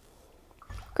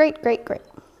 Great, great, great.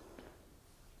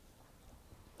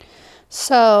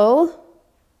 So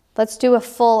let's do a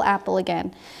full apple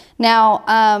again. Now,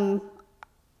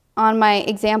 on my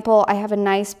example, I have a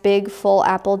nice big full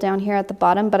apple down here at the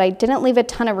bottom, but I didn't leave a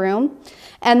ton of room.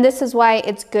 And this is why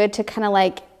it's good to kind of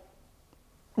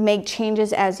make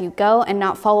changes as you go and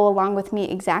not follow along with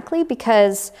me exactly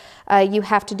because you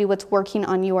have to do what's working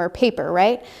on your paper,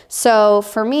 right? So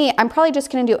for me, I'm probably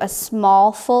just gonna do a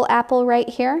small full apple right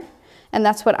here. And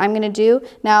that's what I'm gonna do.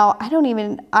 Now,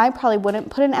 I probably wouldn't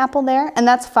put an apple there and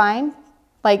that's fine.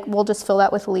 We'll just fill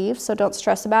that with leaves, so don't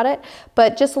stress about it.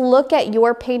 But just look at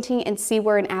your painting and see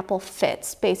where an apple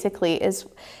fits, basically, is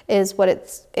what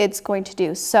it's going to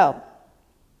do. So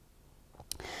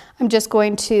I'm just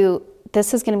going to,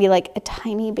 this is gonna be like a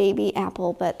tiny baby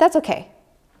apple, but that's okay.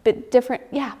 Bit different,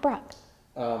 yeah, Brock.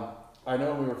 I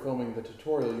know when we were filming the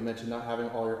tutorial, you mentioned not having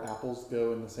all your apples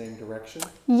go in the same direction.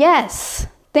 Yes,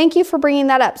 thank you for bringing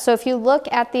that up. So if you look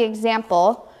at the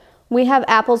example, we have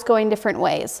apples going different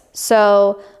ways.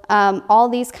 So all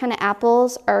these kind of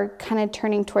apples are kind of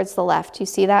turning towards the left. You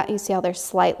see that? You see how they're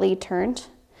slightly turned?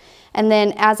 And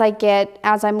then as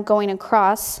I'm going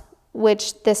across,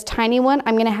 which this tiny one,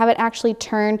 I'm gonna have it actually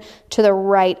turn to the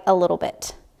right a little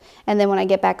bit. And then when I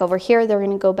get back over here, they're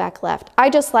gonna go back left. I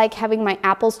just like having my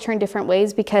apples turn different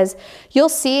ways because you'll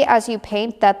see as you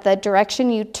paint that the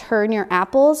direction you turn your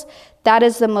apples, that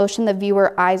is the motion the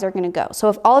viewer eyes are gonna go. So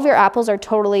if all of your apples are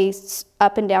totally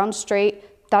up and down straight,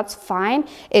 that's fine.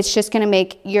 It's just gonna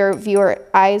make your viewer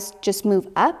eyes just move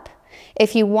up.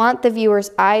 If you want the viewer's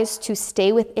eyes to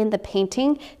stay within the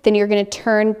painting, then you're gonna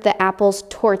turn the apples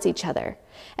towards each other.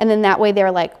 And then that way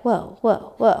they're like, whoa,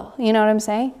 whoa, whoa. You know what I'm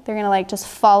saying? They're gonna like just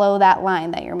follow that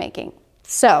line that you're making.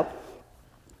 So,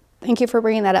 thank you for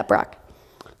bringing that up, Brock.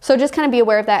 So just kind of be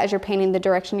aware of that as you're painting the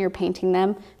direction you're painting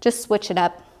them. Just switch it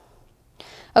up.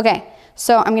 Okay,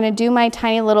 so I'm gonna do my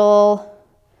tiny little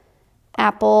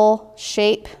apple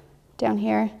shape down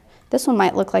here. This one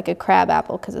might look like a crab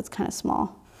apple because it's kind of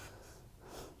small.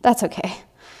 That's okay.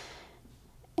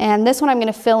 And this one I'm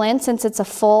gonna fill in since it's a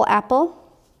full apple.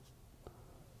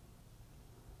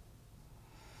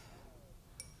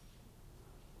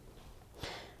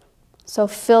 So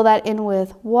fill that in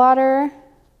with water.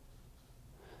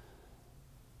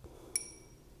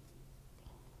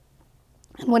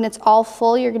 And when it's all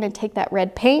full, you're gonna take that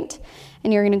red paint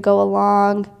and you're gonna go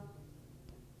along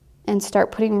and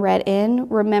start putting red in.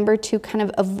 Remember to kind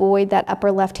of avoid that upper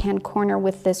left-hand corner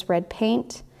with this red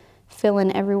paint. Fill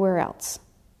in everywhere else.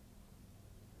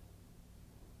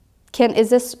 Is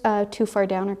this too far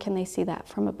down or can they see that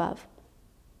from above?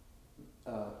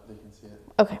 They can see it.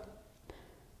 Okay.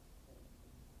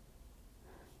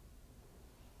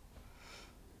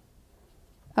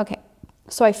 Okay,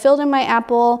 so I filled in my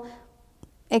apple,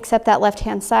 except that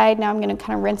left-hand side. Now I'm gonna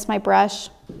kind of rinse my brush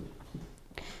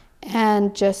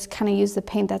and just kind of use the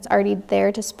paint that's already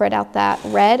there to spread out that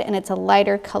red, and it's a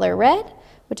lighter color red,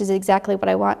 which is exactly what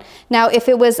I want. Now, if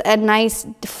it was a nice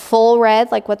full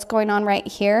red, like what's going on right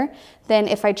here, then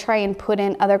if I try and put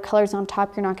in other colors on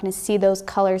top, you're not gonna see those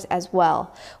colors as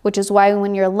well, which is why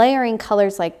when you're layering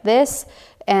colors like this,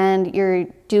 and you're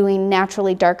doing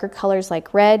naturally darker colors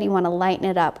like red, you want to lighten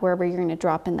it up wherever you're going to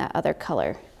drop in that other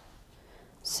color.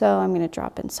 So I'm going to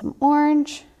drop in some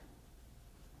orange.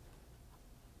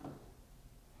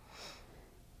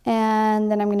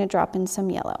 And then I'm going to drop in some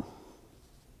yellow.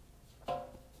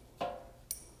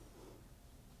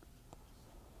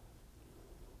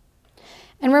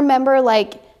 And remember,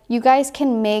 like, you guys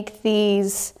can make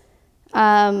these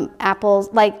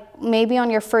apples, like maybe on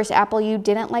your first apple you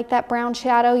didn't like that brown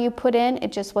shadow you put in,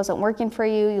 it just wasn't working for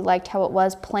you, you liked how it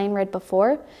was plain red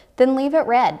before, then leave it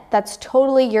red. That's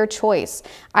totally your choice.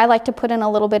 I like to put in a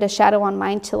little bit of shadow on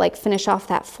mine to like finish off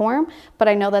that form, but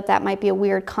I know that that might be a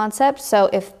weird concept, so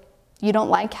if you don't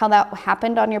like how that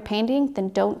happened on your painting, then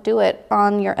don't do it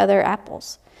on your other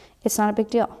apples. It's not a big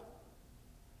deal.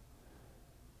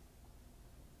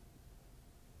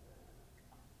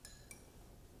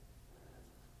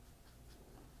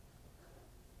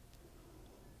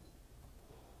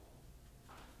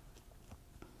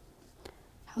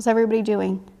 How's everybody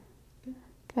doing?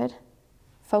 Good?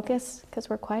 Focus, because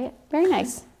we're quiet? Very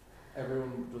nice.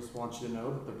 Everyone just wants you to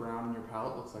know that the brown in your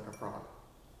palette looks like a frog.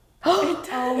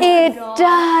 It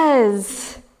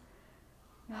does!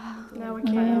 Now we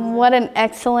can't. What an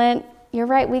excellent, you're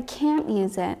right, we can't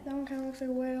use it. That one kind of looks like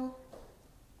a whale.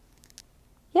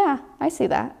 Yeah, I see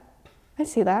that. I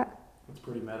see that. It's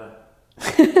pretty meta.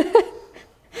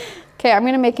 Okay, I'm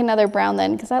gonna make another brown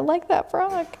then, because I like that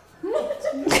frog.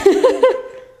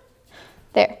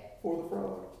 There. For the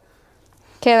frog.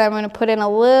 Okay, I'm gonna put in a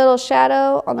little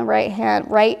shadow on the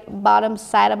right bottom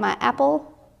side of my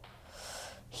apple.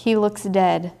 He looks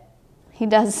dead. He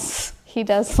does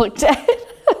look dead.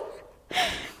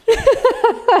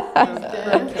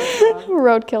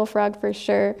 Roadkill frog for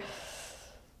sure.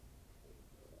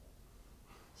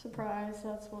 Surprise,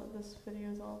 that's what this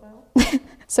video is all about.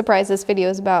 Surprise, this video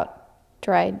is about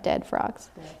dried dead frogs.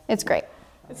 Yeah. It's great.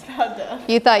 It's about death.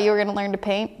 You thought you were gonna learn to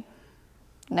paint?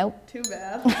 Nope. Too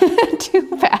bad. Too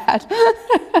bad.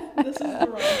 This is the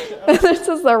wrong show. This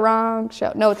is the wrong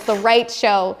show. No, it's the right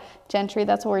show, Gentry.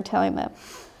 That's what we're telling them.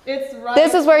 It's right.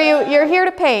 This is where you're here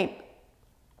to paint.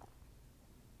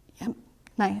 Yep.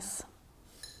 Nice.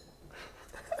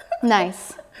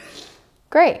 Nice.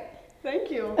 Great.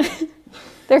 Thank you.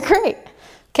 They're great.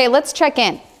 Okay, let's check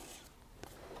in.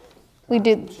 We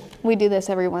do this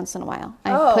every once in a while.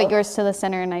 I put yours to the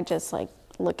center and I just like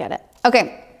look at it.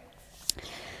 Okay.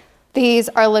 These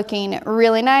are looking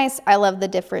really nice. I love the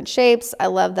different shapes. I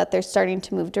love that they're starting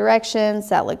to move directions.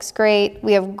 That looks great.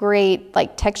 We have great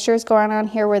like textures going on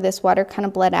here where this water kind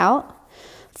of bled out.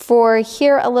 For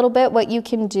here a little bit, what you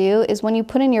can do is when you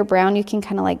put in your brown, you can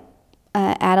kind of like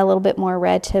add a little bit more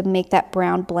red to make that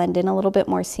brown blend in a little bit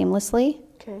more seamlessly.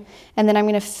 Okay. And then I'm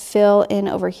gonna fill in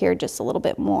over here just a little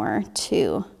bit more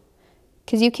too.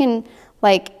 because you can,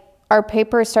 like, our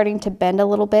paper is starting to bend a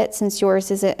little bit since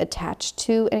yours isn't attached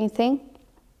to anything.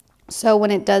 So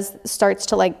when it starts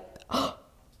to like,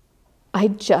 I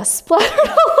just splattered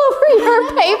all over your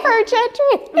paper,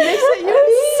 Gentry. It makes it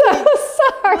unique. I'm so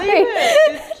sorry. Leave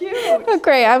it. It's cute.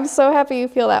 Great. I'm so happy you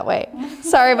feel that way.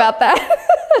 Sorry about that.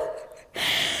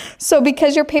 So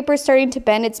because your paper is starting to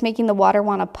bend, it's making the water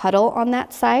want to puddle on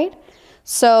that side.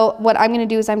 So what I'm going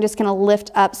to do is I'm just going to lift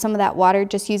up some of that water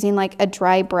just using like a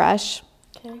dry brush.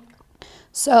 Okay.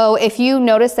 So if you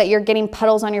notice that you're getting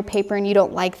puddles on your paper and you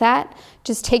don't like that,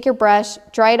 just take your brush,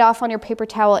 dry it off on your paper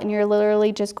towel, and you're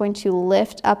literally just going to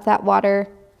lift up that water,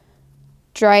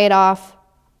 dry it off,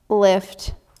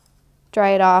 lift,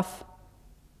 dry it off,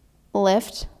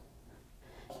 lift.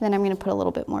 Then I'm going to put a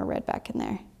little bit more red back in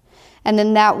there. And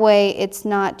then that way it's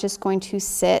not just going to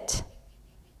sit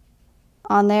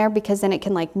on there, because then it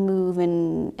can like move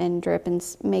and drip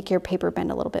and make your paper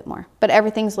bend a little bit more. But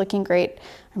everything's looking great.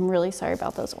 I'm really sorry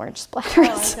about those orange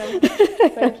splatters. Oh,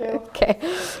 thank you. Okay,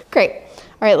 great.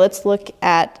 All right, let's look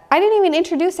at, I didn't even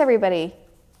introduce everybody.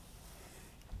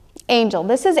 Angel.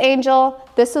 This is Angel.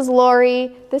 This is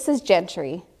Lori. This is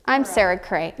Gentry. I'm Laura. Sarah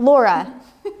Cray. Laura.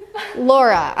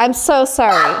 Laura. I'm so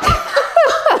sorry.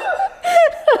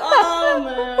 Oh,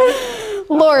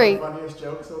 man. Lori. Funniest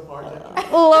joke so far,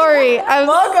 Jackie. Lori.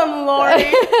 Welcome,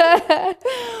 Lori.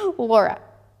 Laura.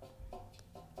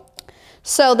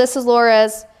 So this is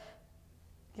Laura's.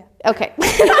 Yeah. Okay.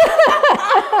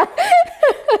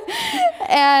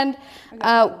 And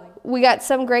we got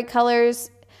some great colors.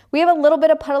 We have a little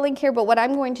bit of puddling here, but what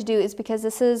I'm going to do is,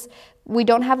 because we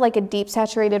don't have like a deep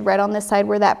saturated red on this side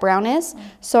where that brown is,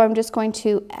 so I'm just going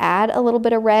to add a little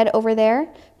bit of red over there,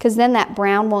 because then that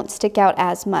brown won't stick out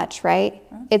as much, right?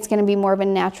 It's going to be more of a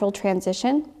natural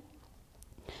transition.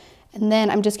 And then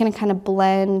I'm just going to kind of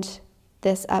blend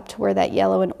this up to where that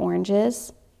yellow and orange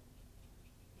is.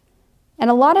 And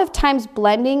a lot of times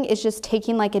blending is just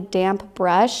taking like a damp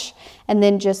brush and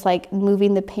then just like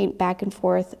moving the paint back and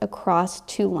forth across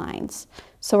two lines.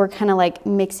 So we're kind of like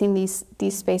mixing these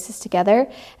spaces together.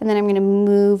 And then I'm going to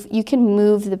move, you can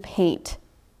move the paint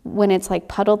when it's like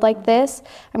puddled like this.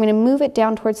 I'm going to move it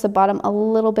down towards the bottom a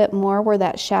little bit more where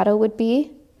that shadow would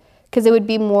be, because it would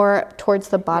be more towards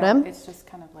the bottom. Yeah, it's just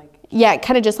kind of like. Yeah, it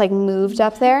kind of just like moved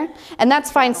up there. And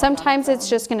that's fine. Sometimes it's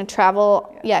just going to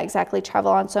travel. Yeah, exactly.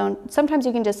 Travel on its own. Sometimes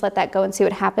you can just let that go and see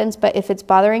what happens. But if it's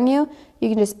bothering you, you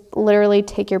can just literally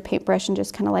take your paintbrush and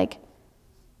just kind of like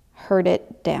herd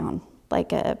it down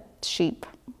like a sheep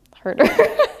herder.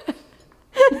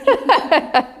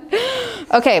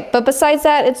 Okay, but besides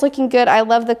that, it's looking good. I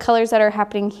love the colors that are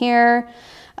happening here.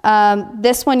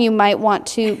 This one you might want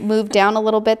to move down a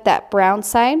little bit, that brown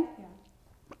side.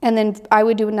 And then I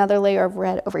would do another layer of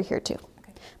red over here too.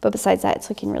 Okay. But besides that, it's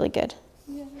looking really good.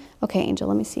 Yeah. Okay, Angel,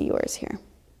 let me see yours here.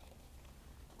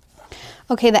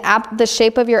 Okay, the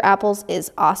shape of your apples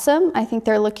is awesome. I think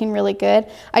they're looking really good.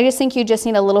 I just think you just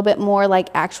need a little bit more like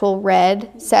actual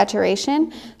red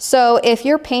saturation. So if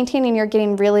you're painting and you're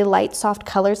getting really light, soft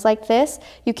colors like this,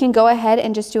 you can go ahead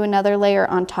and just do another layer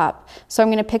on top. So I'm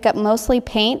gonna pick up mostly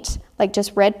paint, like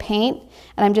just red paint,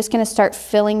 and I'm just gonna start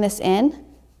filling this in.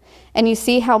 And you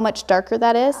see how much darker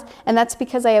that is? And that's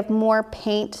because I have more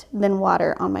paint than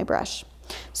water on my brush.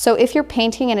 So if you're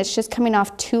painting and it's just coming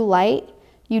off too light,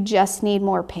 you just need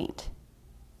more paint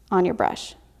on your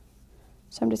brush.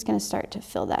 So I'm just going to start to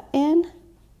fill that in.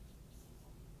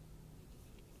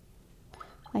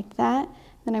 Like that.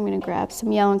 Then I'm going to grab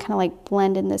some yellow and kind of like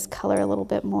blend in this color a little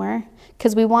bit more,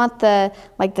 because we want the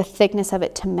thickness of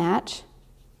it to match.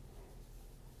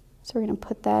 So we're going to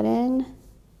put that in.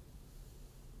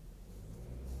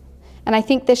 And I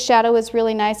think this shadow is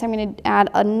really nice. I'm going to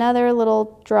add another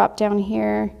little drop down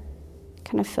here,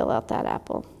 kind of fill out that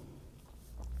apple.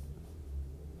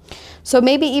 So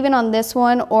maybe even on this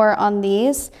one or on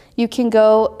these, you can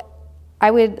go, I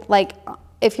would like,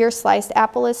 if your sliced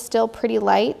apple is still pretty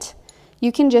light,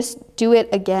 you can just do it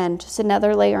again, just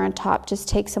another layer on top. Just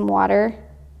take some water,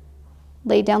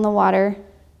 lay down the water,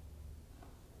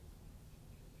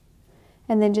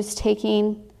 and then just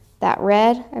taking that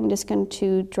red, I'm just going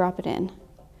to drop it in.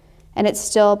 And it's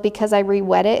still, because I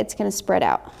re-wet it, it's going to spread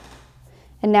out.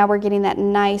 And now we're getting that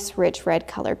nice, rich red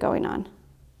color going on.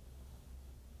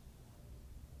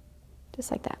 Just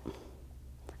like that.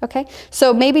 Okay,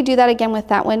 so maybe do that again with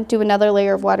that one. Do another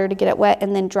layer of water to get it wet,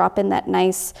 and then drop in that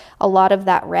nice, a lot of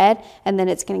that red, and then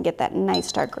it's going to get that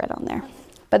nice dark red on there.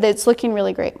 But it's looking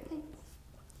really great.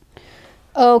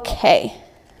 Okay.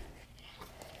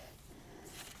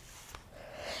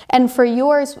 And for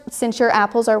yours, since your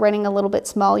apples are running a little bit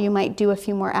small, you might do a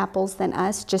few more apples than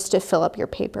us just to fill up your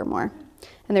paper more.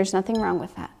 and there's nothing wrong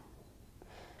with that.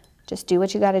 Just do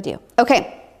what you gotta do.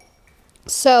 Okay,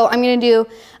 so I'm gonna do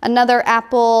another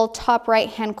apple top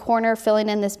right-hand corner, filling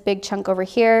in this big chunk over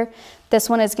here. This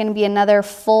one is gonna be another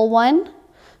full one.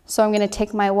 So I'm gonna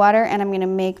take my water and I'm gonna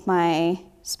make my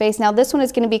space. Now this one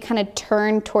is gonna be kind of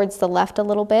turned towards the left a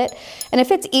little bit. And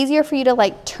if it's easier for you to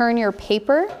like turn your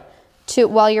paper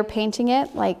while you're painting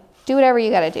it, like do whatever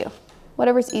you gotta do.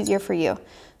 Whatever's easier for you.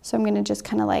 So I'm gonna just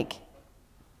kind of like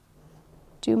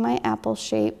do my apple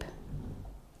shape.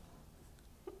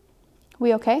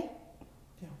 We okay?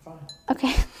 Yeah, I'm fine. Okay.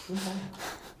 I'm fine.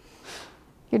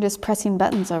 You're just pressing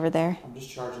buttons over there. I'm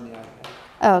just charging the iPad.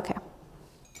 Oh, okay.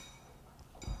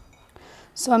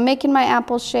 So I'm making my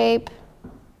apple shape.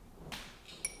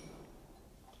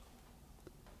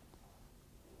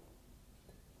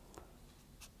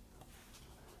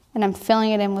 And I'm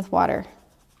filling it in with water.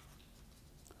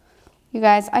 You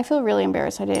guys, I feel really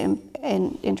embarrassed I didn't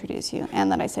introduce you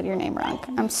and that I said your name wrong.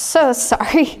 I'm so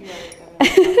sorry.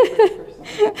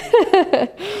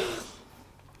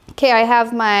 Okay, I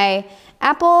have my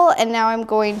apple and now I'm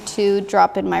going to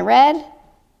drop in my red.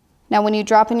 Now when you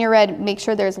drop in your red, make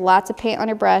sure there's lots of paint on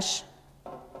your brush.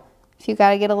 If you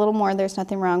gotta get a little more, there's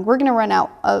nothing wrong. We're gonna run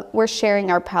out, we're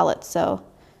sharing our palette, so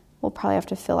we'll probably have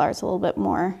to fill ours a little bit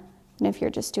more than if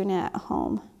you're just doing it at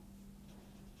home.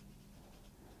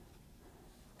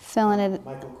 Filling it.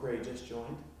 Michael Cray just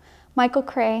joined. Michael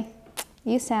Cray,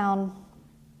 you sound,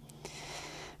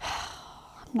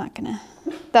 I'm not gonna,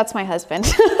 that's my husband.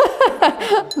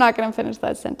 I'm not gonna finish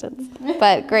that sentence,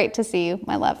 but great to see you,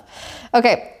 my love.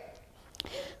 Okay,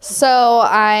 so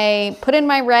I put in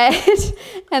my red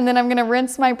and then I'm gonna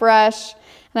rinse my brush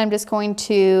and I'm just going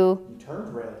to. You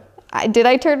turned red. Did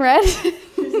I turn red?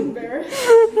 She's embarrassed.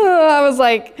 I was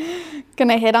like,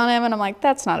 gonna hit on him and I'm like,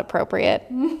 that's not appropriate.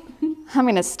 I'm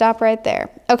gonna stop right there.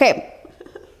 Okay.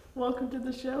 Welcome to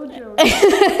the show, Joe.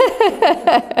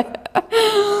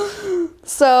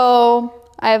 So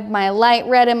I have my light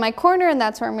red in my corner and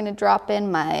that's where I'm gonna drop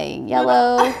in my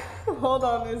yellow. Hold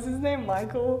on, is his name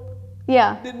Michael?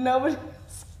 Yeah. Did nobody?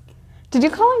 Did you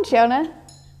call him Jonah?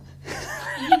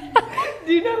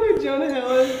 Do you know who Jonah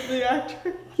Hill is, the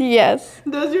actor? Yes.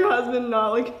 Does your husband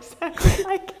not look exactly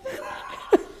like him?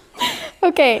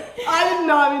 Okay. I did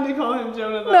not mean to call him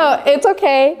Jonah though. No, it's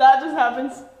okay. That just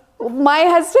happens. My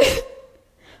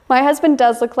husband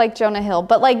does look like Jonah Hill,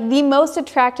 but like the most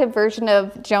attractive version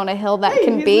of Jonah Hill that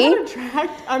can he's be. Not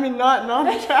attractive.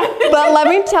 But let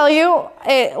me tell you,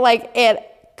 it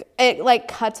like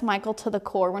cuts Michael to the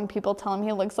core when people tell him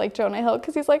he looks like Jonah Hill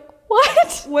because he's like,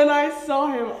 what? When I saw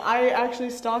him, I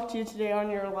actually stalked you today on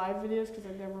your live videos because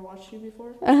I've never watched you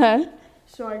before. Uh-huh.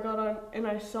 So I got on and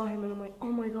I saw him and I'm like,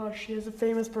 oh my gosh, she has a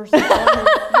famous person on her.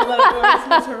 But that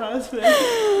was her husband.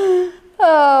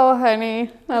 Oh,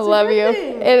 honey, I love you.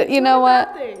 You know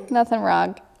what? Nothing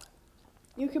wrong.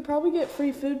 You could probably get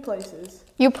free food places.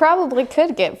 You probably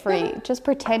could get free. Just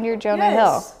pretend you're Jonah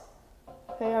Hill.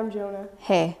 Hey, I'm Jonah.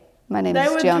 Hey, my name They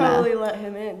is would Jonah. totally let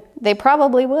him in. They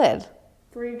probably would.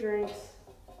 Free drinks.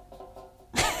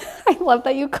 I love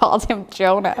that you called him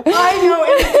Jonah. I know,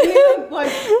 it didn't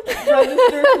like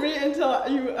register for me until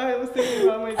I was thinking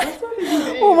about it. I'm like, that's not his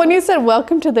name. Well, when you said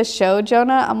welcome to the show,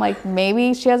 Jonah, I'm like,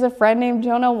 maybe she has a friend named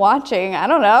Jonah watching. I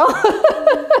don't know.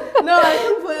 No, I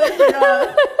completely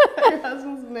forgot. Your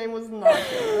husband's name was not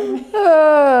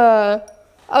Jonah.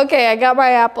 Okay, I got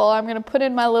my apple. I'm going to put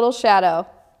in my little shadow.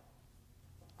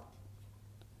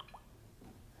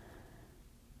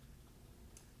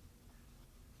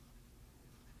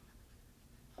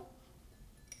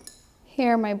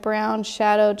 Here, my brown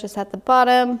shadow just at the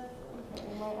bottom.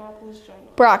 And my apple's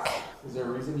giant. Brock. Is there a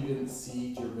reason you didn't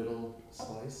seed your middle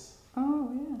slice? Oh,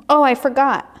 yeah. Oh, I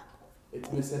forgot.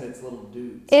 It's missing its little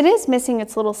dudes. It is missing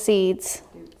its little seeds.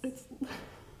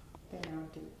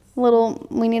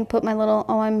 We need to put my little,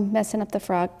 oh, I'm messing up the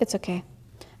frog. It's okay.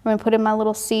 I'm going to put in my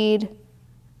little seed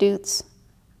doots.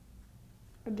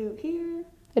 A dude here.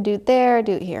 A doot there, a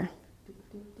doot here.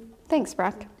 Thanks,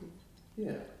 Brock.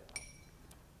 Yeah.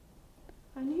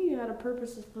 I knew you had a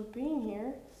purpose for being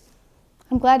here.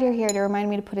 I'm glad you're here to remind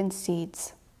me to put in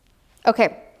seeds.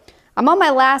 Okay, I'm on my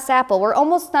last apple. We're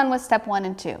almost done with step 1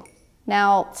 and 2.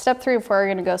 Now, step 3 and 4 are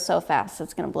gonna go so fast,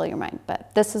 it's gonna blow your mind,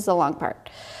 but this is the long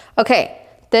part. Okay,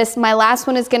 my last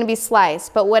one is gonna be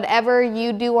sliced, but whatever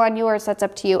you do on yours, that's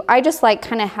up to you. I just like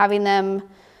kind of having them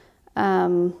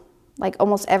like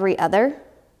almost every other,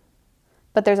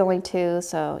 but there's only 2,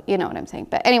 so you know what I'm saying.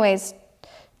 But anyways,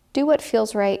 do what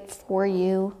feels right for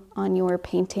you on your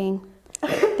painting.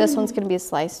 This one's gonna be a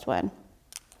sliced one.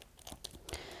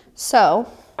 So,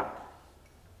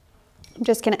 I'm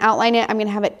just gonna outline it. I'm gonna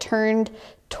have it turned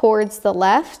towards the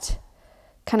left,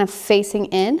 kind of facing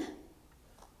in.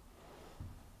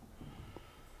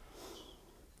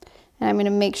 And I'm going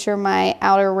to make sure my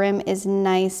outer rim is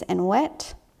nice and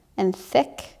wet and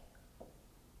thick.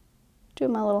 Do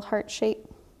my little heart shape.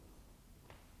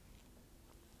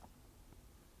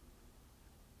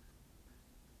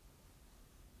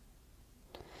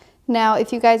 Now, if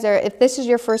this is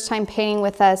your first time painting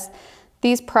with us,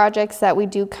 these projects that we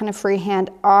do kind of freehand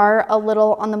are a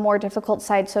little on the more difficult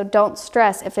side, so don't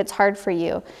stress if it's hard for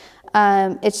you.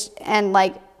 And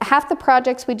like half the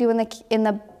projects we do in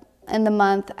the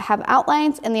month have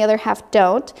outlines and the other half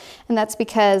don't, and that's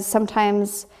because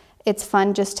sometimes it's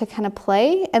fun just to kind of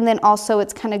play, and then also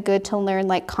it's kind of good to learn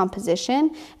like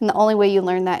composition, and the only way you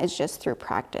learn that is just through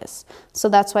practice. So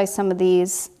that's why some of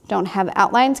these don't have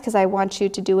outlines, because I want you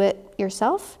to do it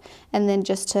yourself and then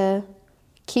just to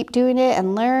keep doing it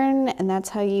and learn, and that's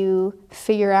how you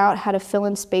figure out how to fill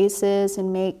in spaces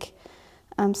and make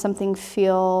something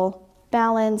feel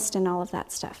balanced and all of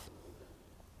that stuff.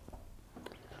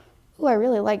 Ooh, I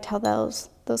really liked how those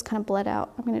kind of bled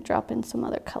out. I'm going to drop in some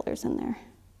other colors in there.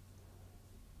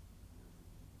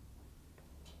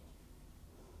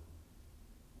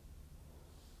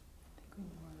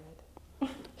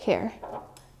 Here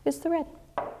is the red.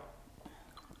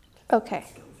 Okay.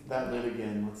 That lid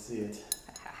again, let's see it.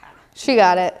 She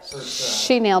got it.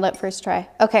 She nailed it first try.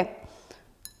 Okay.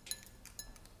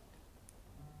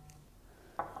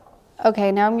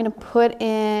 Okay, now I'm going to put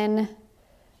in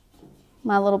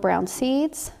my little brown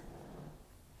seeds.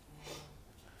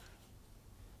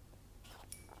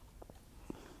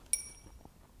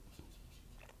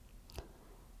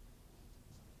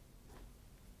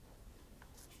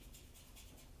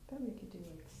 We could do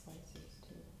like slices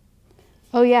too.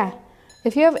 Oh yeah.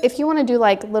 If you want to do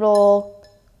like little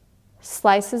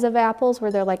slices of apples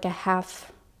where they're like a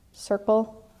half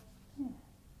circle,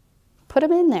 put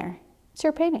them in there. It's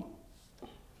your painting.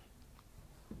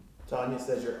 Tanya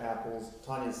says your apples,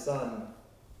 Tanya's son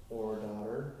or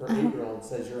daughter, her 8-year-old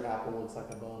says your apple looks like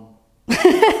a bum.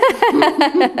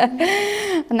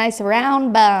 A nice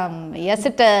round bum. Yes,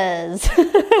 it does.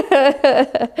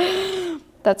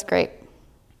 That's great.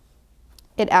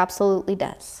 It absolutely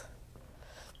does.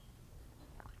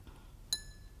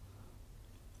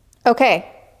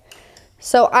 Okay,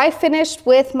 so I finished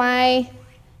with my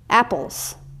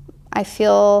apples. I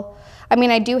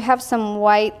do have some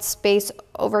white space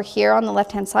over here on the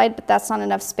left-hand side, but that's not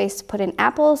enough space to put in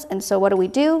apples. And so what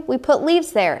do? We put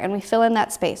leaves there and we fill in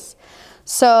that space.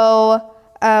 So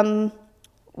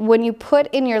when you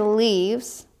put in your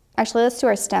leaves, actually let's do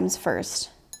our stems first.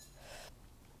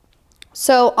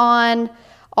 So on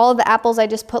all of the apples, I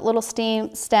just put little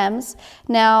stems.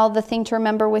 Now the thing to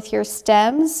remember with your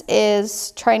stems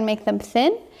is try and make them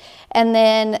thin. And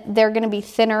then they're going to be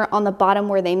thinner on the bottom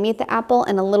where they meet the apple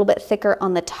and a little bit thicker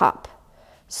on the top.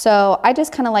 So I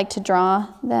just kind of like to draw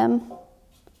them.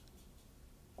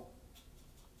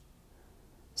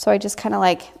 So I just kind of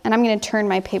like, and I'm going to turn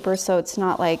my paper so it's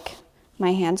not like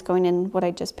my hand's going in what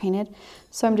I just painted.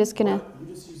 So I'm just going to...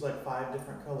 You just used like 5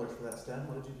 different colors for that stem.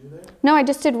 What did you do there? No, I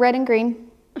just did red and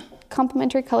green.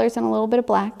 Complementary colors and a little bit of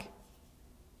black.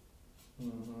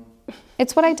 Mm-hmm.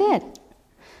 It's what I did.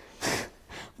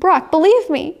 Brock, believe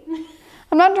me.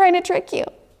 I'm not trying to trick you.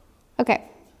 Okay.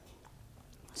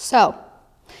 So,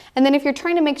 and then if you're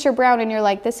trying to mix your brown and you're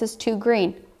like, this is too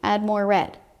green, add more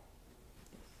red.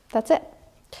 That's it.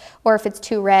 Or if it's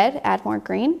too red, add more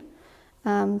green.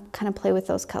 Kind of play with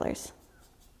those colors.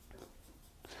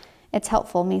 It's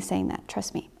helpful, me saying that,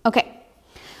 trust me. Okay,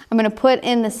 I'm gonna put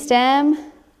in the stem.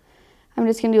 I'm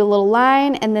just gonna do a little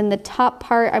line, and then the top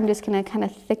part, I'm just gonna kind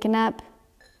of thicken up.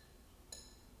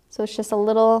 So it's just a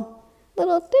little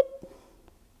dip.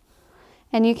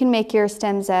 And you can make your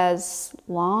stems as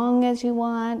long as you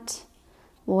want,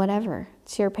 whatever,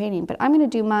 it's your painting. But I'm gonna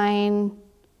do mine,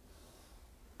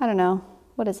 I don't know,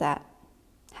 what is that?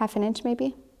 1/2 inch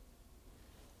maybe?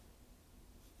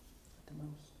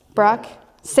 Brock,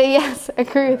 say yes,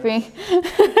 agree with me.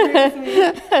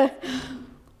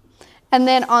 And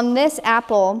then on this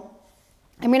apple,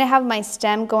 I'm gonna have my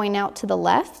stem going out to the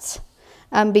left.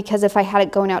 Because if I had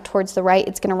it going out towards the right,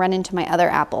 it's going to run into my other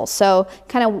apple. So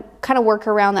kind of work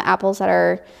around the apples that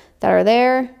are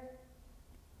there.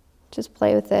 Just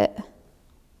play with it.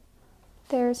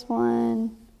 There's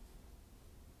one.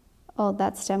 Oh,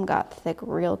 that stem got thick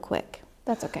real quick.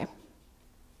 That's okay.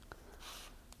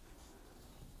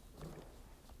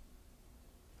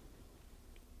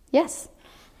 Yes,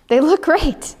 they look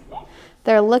great.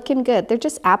 They're looking good. They're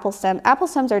just apple stems. Apple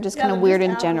stems are just kind of weird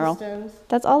in general. Stems.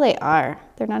 That's all they are.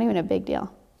 They're not even a big deal. And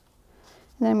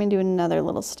then I'm going to do another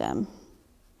little stem.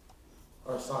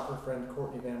 our soccer friend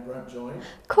Courtney Van Brunt joined.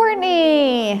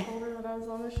 Courtney! I told her that I was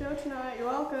on the show tonight. You're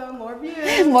welcome. More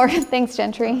views. More, thanks,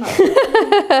 Gentry.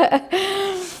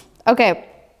 Okay.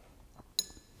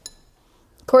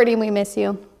 Courtney, we miss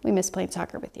you. We miss playing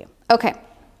soccer with you. Okay.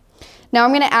 Now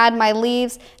I'm going to add my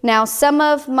leaves. Now some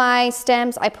of my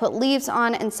stems I put leaves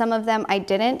on and some of them I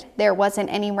didn't. There wasn't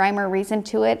any rhyme or reason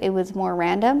to it. It was more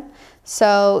random.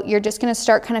 So you're just going to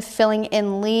start kind of filling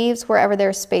in leaves wherever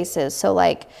there's spaces. So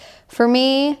like for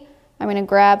me, I'm going to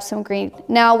grab some green.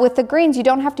 Now with the greens, you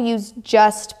don't have to use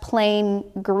just plain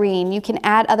green. You can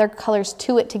add other colors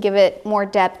to it to give it more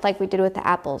depth like we did with the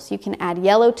apples. You can add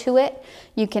yellow to it.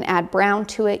 You can add brown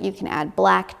to it. You can add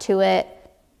black to it.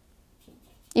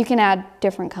 You can add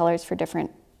different colors for different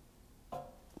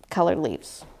colored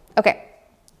leaves. Okay,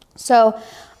 so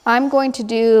I'm going to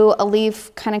do a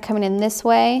leaf kind of coming in this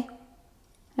way.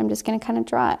 I'm just going to kind of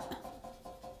draw it.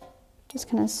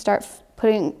 Just going to start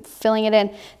filling it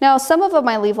in. Now, some of them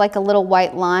I leave like a little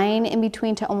white line in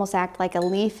between to almost act like a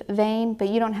leaf vein, but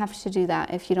you don't have to do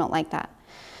that if you don't like that.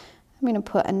 I'm going to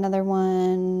put another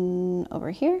one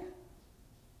over here.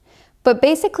 But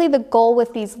basically the goal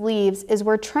with these leaves is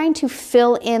we're trying to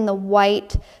fill in the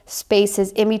white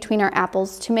spaces in between our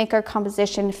apples to make our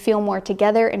composition feel more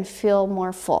together and feel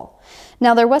more full.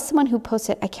 Now there was someone who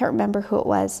posted, I can't remember who it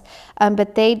was,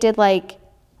 but they did like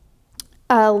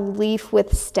a leaf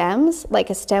with stems, like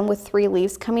a stem with 3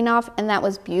 leaves coming off, and that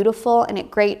was beautiful, and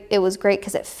it was great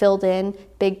because it filled in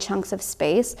big chunks of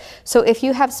space. So if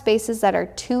you have spaces that are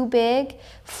too big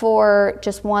for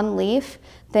just one leaf,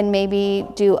 then maybe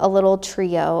do a little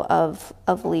trio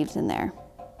of leaves in there.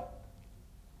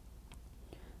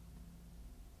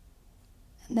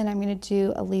 And then I'm going to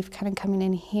do a leaf kind of coming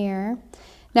in here.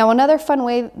 Now another fun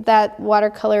way that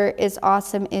watercolor is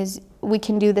awesome is we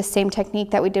can do the same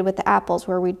technique that we did with the apples,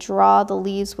 where we draw the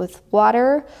leaves with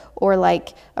water or like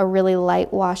a really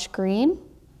light wash green.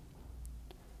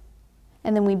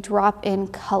 And then we drop in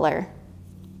color.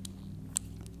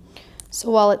 So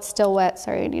while it's still wet,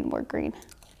 sorry, I need more green.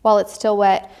 While it's still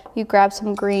wet, you grab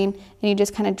some green and you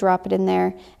just kind of drop it in there,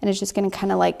 and it's just going to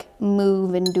kind of like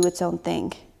move and do its own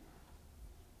thing.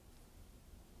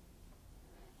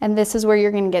 And this is where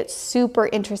you're going to get super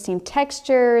interesting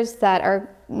textures that are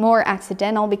more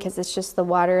accidental because it's just the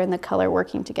water and the color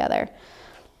working together.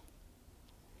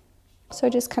 So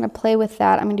just kind of play with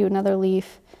that. I'm going to do another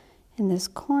leaf in this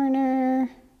corner.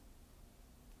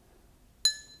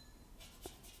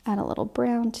 Add a little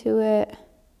brown to it.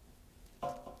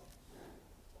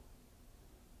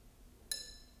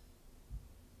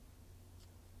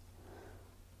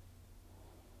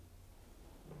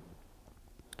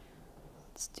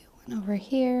 Let's do one over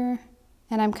here.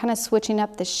 And I'm kind of switching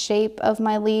up the shape of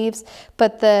my leaves,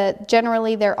 but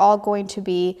generally they're all going to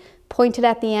be pointed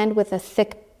at the end with a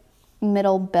thick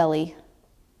middle belly.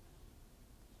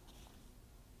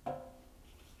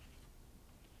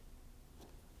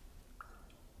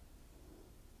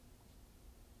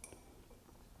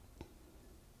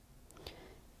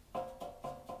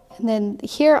 And then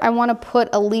here I want to put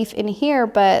a leaf in here,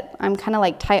 but I'm kind of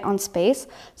like tight on space.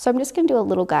 So I'm just going to do a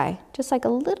little guy, just like a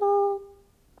little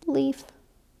leaf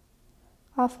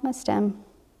off my stem.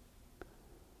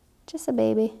 Just a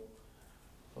baby.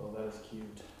 Oh, that is cute.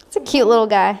 It's a cute little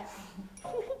guy.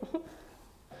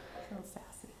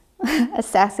 Sassy. A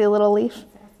sassy little leaf.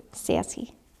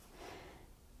 Sassy.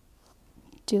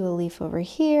 Do a leaf over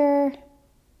here.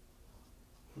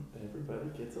 Everybody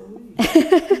gets a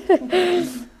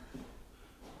leaf.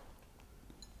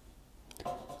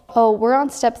 Oh, we're on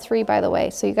step 3, by the way,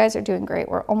 so you guys are doing great.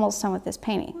 We're almost done with this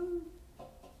painting.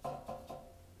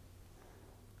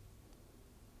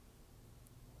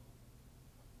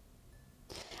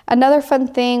 Another fun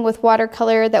thing with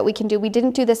watercolor that we can do, we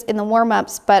didn't do this in the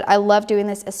warm-ups, but I love doing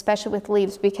this, especially with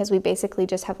leaves, because we basically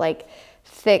just have like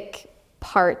thick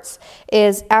parts,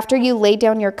 is after you lay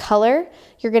down your color,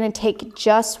 you're going to take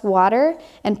just water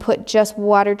and put just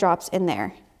water drops in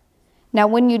there. Now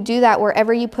when you do that,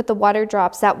 wherever you put the water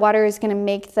drops, that water is going to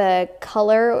make the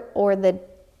color or the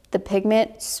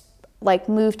pigment like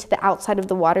move to the outside of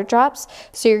the water drops.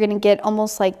 So you're going to get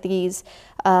almost like these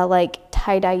like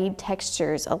tie-dye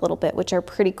textures a little bit, which are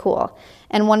pretty cool.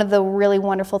 And one of the really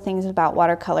wonderful things about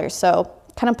watercolor. So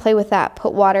kind of play with that.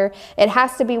 Put water. It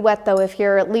has to be wet though. If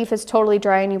your leaf is totally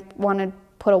dry and you want to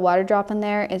put a water drop in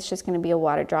there, it's just going to be a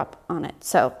water drop on it.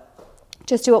 So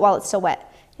just do it while it's still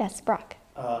wet. Yes, Brock.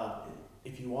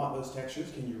 If you want those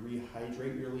textures, can you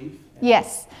rehydrate your leaf?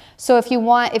 Yes. So if you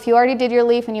already did your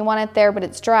leaf and you want it there but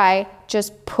it's dry,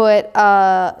 just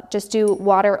do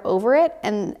water over it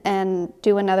and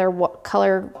do another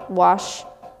color wash,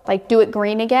 like do it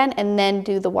green again and then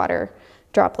do the water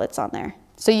droplets on there.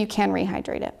 So you can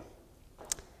rehydrate it.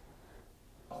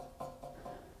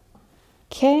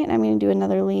 Okay, and I'm going to do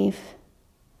another leaf,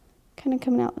 kind of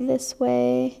coming out this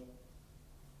way.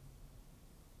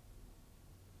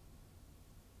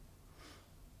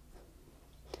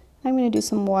 I'm going to do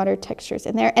some water textures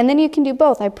in there, and then you can do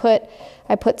both. I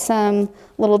put some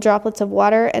little droplets of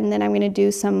water, and then I'm going to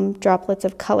do some droplets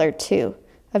of color too,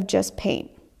 of just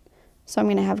paint. So I'm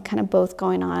going to have kind of both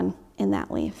going on in that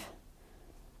leaf.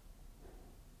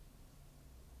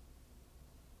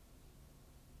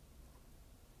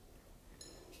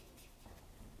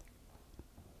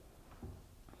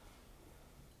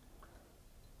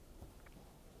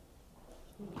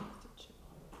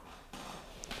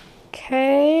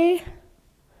 Okay,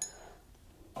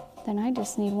 then I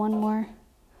just need one more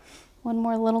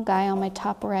little guy on my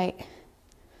top right.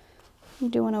 I'm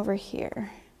doing over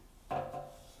here.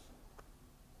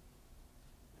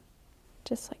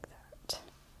 Just like that.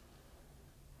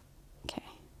 Okay,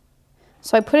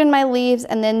 so I put in my leaves,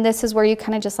 and then this is where you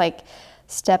kind of just like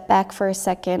step back for a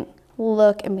second,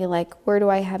 look and be like, where do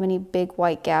I have any big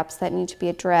white gaps that need to be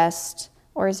addressed?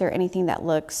 Or is there anything that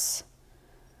looks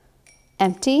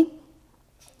empty?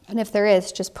 And if there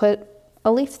is, just put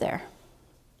a leaf there.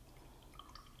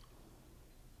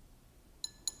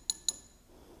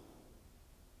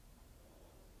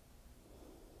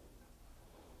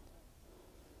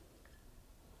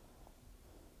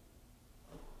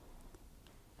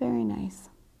 Very nice.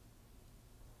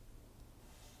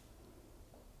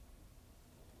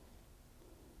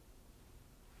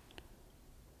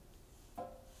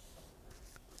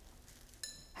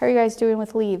 How are you guys doing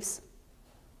with leaves?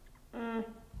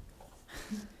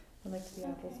 I like the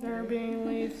apples. They're being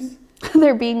leaves.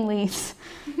 They're being leaves.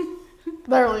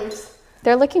 They're leaves.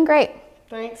 They're looking great.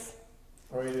 Thanks.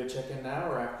 Are we going to check in now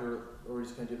or after, or are we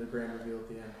just going to do the grand reveal at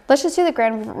the end? Let's just do the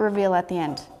grand reveal at the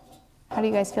end. How do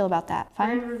you guys feel about that?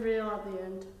 Fine? Grand reveal at the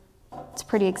end. It's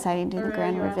pretty exciting to do the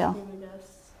grand reveal.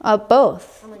 Guess.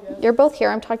 Both. I'm a guest. You're both here.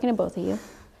 I'm talking to both of you.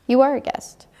 You are a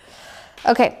guest.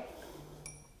 Okay.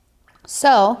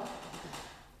 So,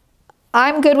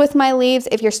 I'm good with my leaves.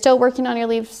 If you're still working on your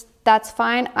leaves, that's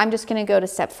fine. I'm just going to go to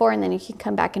step 4, and then you can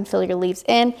come back and fill your leaves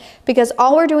in, because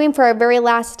all we're doing for our very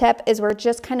last step is we're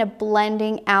just kind of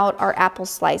blending out our apple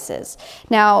slices.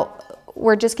 Now,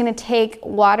 we're just going to take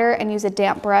water and use a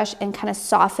damp brush and kind of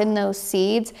soften those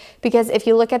seeds, because if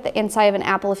you look at the inside of an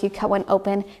apple, if you cut one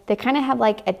open, they kind of have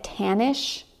like a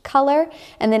tannish color,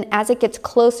 and then as it gets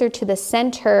closer to the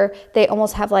center, they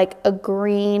almost have like a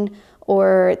green,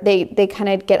 or they kind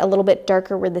of get a little bit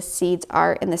darker where the seeds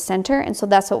are in the center. And so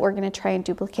that's what we're going to try and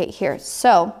duplicate here.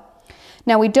 So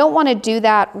now we don't want to do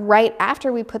that right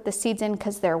after we put the seeds in,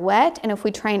 because they're wet. And if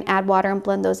we try and add water and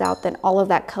blend those out, then all of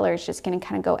that color is just going to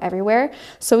kind of go everywhere.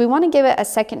 So we want to give it a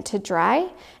second to dry,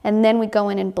 and then we go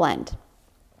in and blend.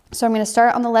 So I'm going to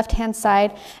start on the left-hand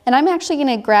side, and I'm actually going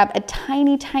to grab a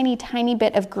tiny, tiny, tiny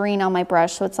bit of green on my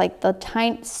brush. So it's like the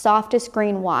softest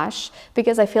green wash,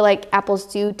 because I feel like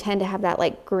apples do tend to have that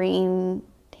like green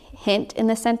hint in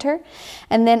the center.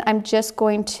 And then I'm just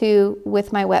going to,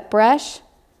 with my wet brush,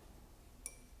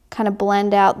 kind of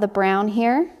blend out the brown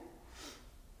here.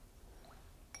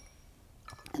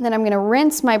 And then I'm going to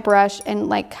rinse my brush and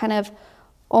like kind of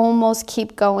almost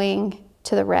keep going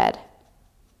to the red.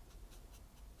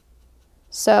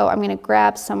 So I'm going to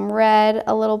grab some red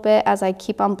a little bit. As I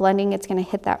keep on blending, it's going to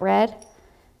hit that red.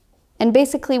 And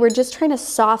basically, we're just trying to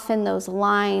soften those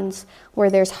lines where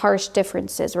there's harsh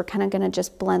differences. We're kind of going to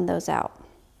just blend those out.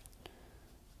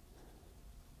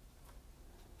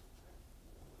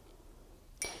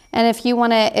 And if you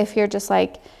want to, if you're just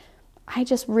like, I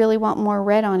just really want more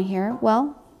red on here,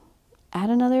 well, add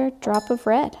another drop of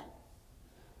red.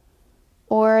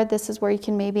 Or this is where you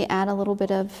can maybe add a little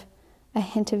bit of a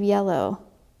hint of yellow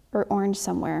or orange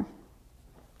somewhere.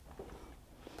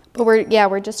 But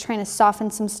we're just trying to soften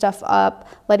some stuff up,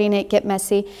 letting it get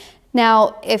messy.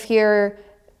 Now, if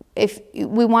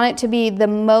we want it to be the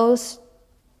most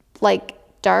like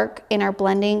dark in our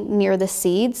blending near the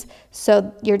seeds,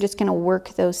 so you're just going to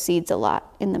work those seeds a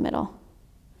lot in the middle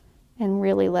and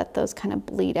really let those kind of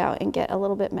bleed out and get a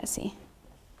little bit messy.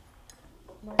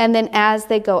 And then as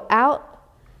they go out,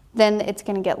 then it's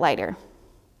going to get lighter.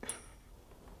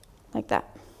 Like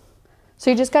that. So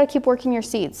you just got to keep working your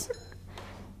seeds.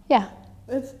 Yeah.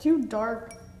 It's too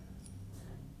dark.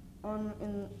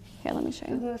 Here, let me show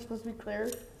you. Isn't it supposed to be clear?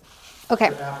 Okay.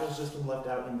 The apple's just been left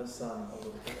out in the sun a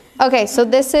little bit. Okay, so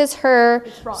this is her.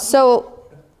 So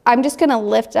I'm just going to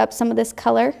lift up some of this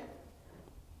color.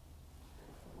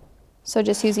 So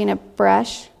just using a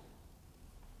brush,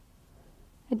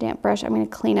 a damp brush, I'm going to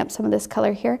clean up some of this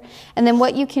color here. And then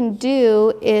what you can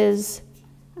do is,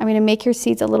 I'm going to make your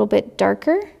seeds a little bit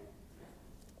darker.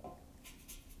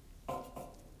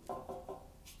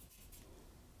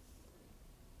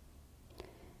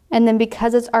 And then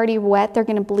because it's already wet, they're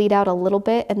going to bleed out a little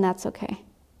bit, and that's okay.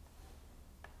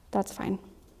 That's fine.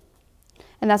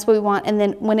 And that's what we want. And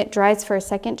then when it dries for a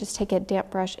second, just take a damp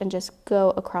brush and just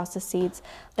go across the seeds,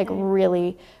 like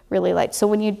really, really light. So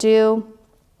when you do,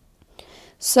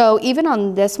 so even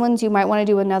on this ones, you might want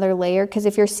to do another layer, because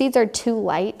if your seeds are too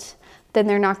light, then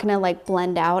they're not going to like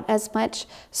blend out as much.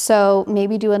 So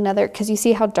maybe do another, because you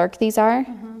see how dark these are?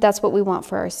 That's what we want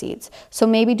for our seeds. So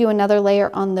maybe do another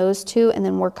layer on those two and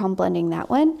then work on blending that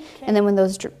one. And then when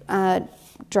those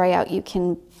dry out, you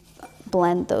can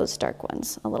blend those dark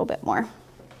ones a little bit more.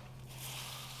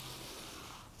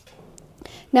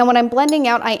 Now when I'm blending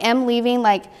out, I am leaving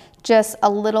like just a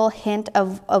little hint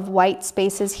of white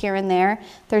spaces here and there.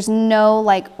 There's no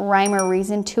like rhyme or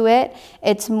reason to it.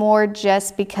 It's more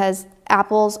just because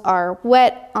apples are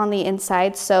wet on the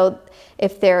inside. So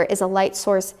if there is a light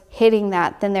source hitting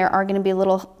that, then there are going to be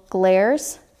little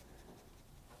glares.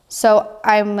 So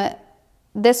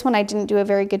this one I didn't do a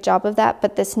very good job of that,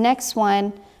 but this next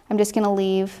one I'm just going to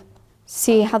leave.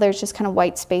 See how there's just kind of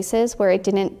white spaces where it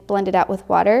didn't blend it out with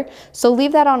water. So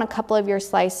leave that on a couple of your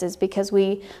slices, because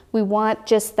we want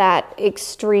just that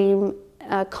extreme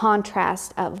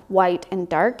contrast of white and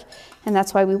dark, and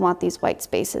that's why we want these white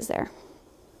spaces there.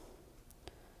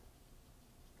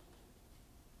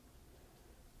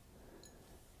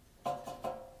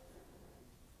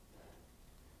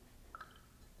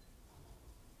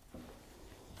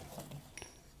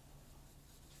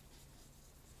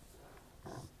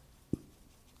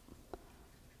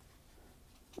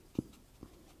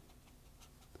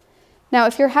 Now,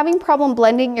 if you're having problem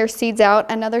blending your seeds out,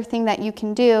 another thing that you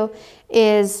can do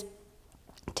is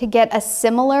to get a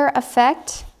similar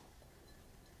effect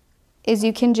is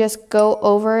you can just go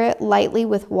over it lightly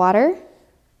with water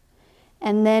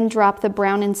and then drop the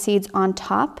brown and seeds on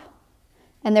top,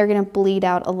 and they're going to bleed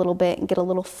out a little bit and get a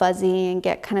little fuzzy and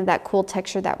get kind of that cool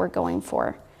texture that we're going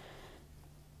for.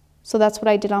 So that's what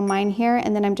I did on mine here,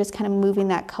 and then I'm just kind of moving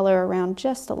that color around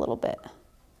just a little bit.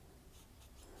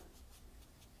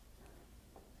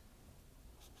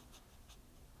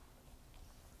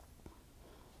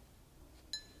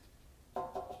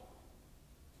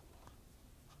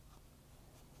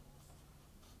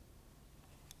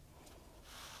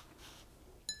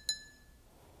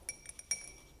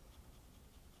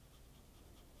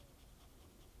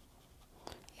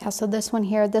 Yeah, so this one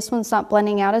here, this one's not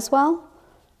blending out as well.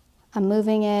 I'm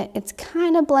moving it. It's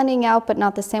kind of blending out, but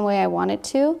not the same way I want it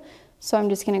to. So I'm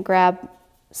just going to grab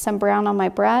some brown on my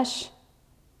brush,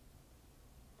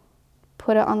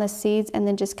 put it on the seeds, and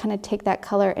then just kind of take that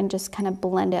color and just kind of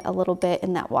blend it a little bit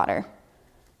in that water.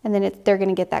 And then they're going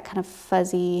to get that kind of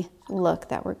fuzzy look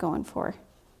that we're going for.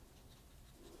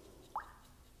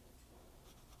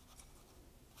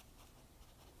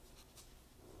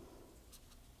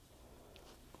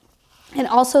 And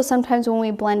also sometimes when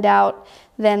we blend out,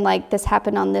 then like this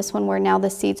happened on this one where now the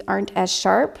seeds aren't as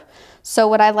sharp. So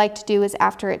what I like to do is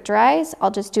after it dries, I'll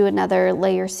just do another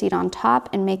layer seed on top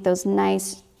and make those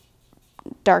nice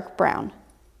dark brown.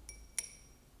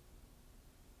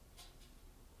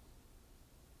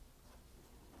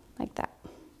 Like that.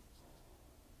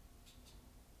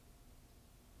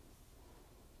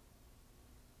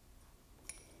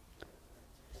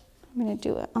 I'm going to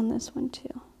do it on this one too.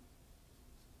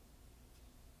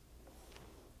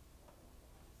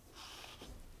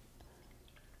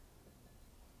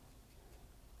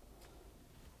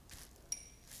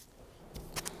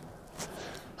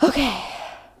 Okay,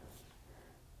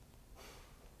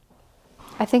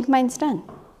 I think mine's done.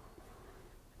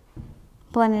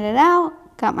 Blended it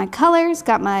out, got my colors,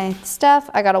 got my stuff.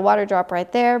 I got a water drop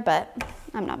right there, but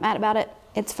I'm not mad about it.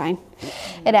 It's fine.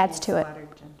 It adds to it.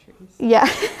 Yeah.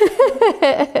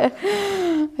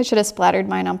 I should have splattered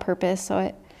mine on purpose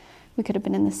so we could have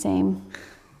been in the same.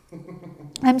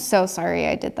 I'm so sorry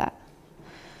I did that.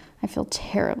 I feel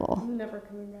terrible. I'm never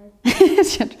coming back.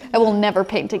 I will never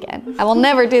paint again. I will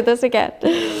never do this again.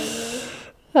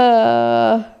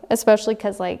 Especially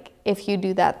because like if you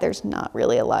do that, there's not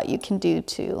really a lot you can do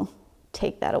to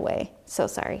take that away. So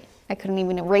sorry. I couldn't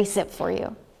even erase it for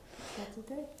you. That's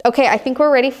okay. Okay, I think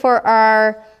we're ready for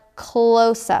our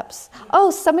close-ups.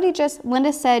 Oh,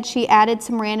 Linda said she added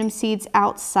some random seeds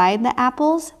outside the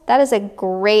apples. That is a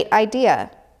great idea.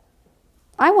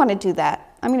 I want to do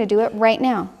that. I'm going to do it right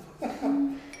now.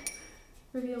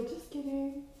 Reveal, just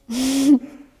kidding.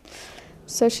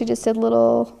 So she just did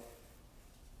little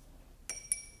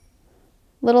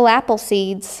little apple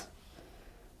seeds.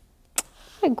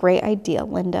 What a great idea,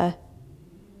 Linda.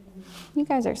 You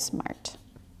guys are smart.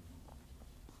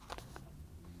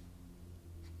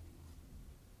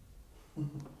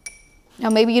 Now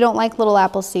maybe you don't like little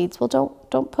apple seeds. Well,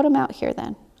 don't put them out here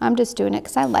then. I'm just doing it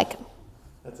because I like them.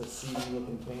 That's a seedy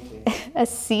looking painting. A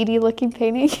seedy looking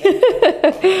painting.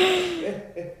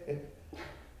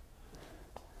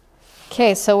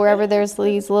 Okay, so wherever there's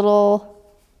these little,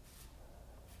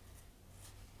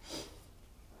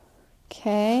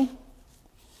 okay.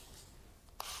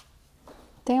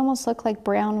 They almost look like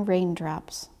brown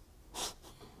raindrops.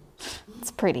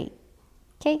 It's pretty.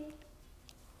 Okay.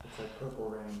 It's like purple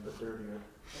rain, but dirtier.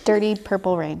 Dirty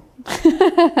purple rain.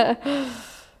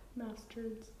 Bastards.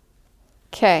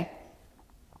 Okay.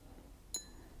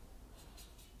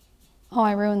 Oh,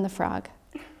 I ruined the frog.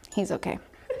 He's okay.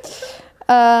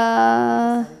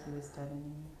 Yeah.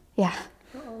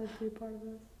 Not always be part of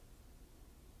this.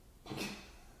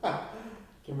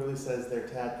 Kimberly says they're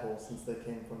tadpoles since they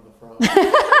came from the frog.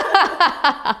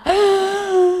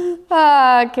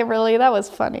 Ah, Kimberly, that was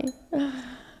funny.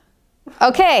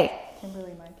 Okay.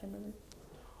 Kimberly, my Kimberly.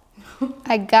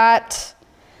 I got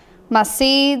my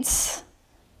seeds.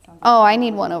 Oh, I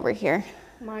need one over here.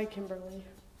 My Kimberly.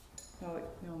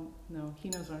 No, he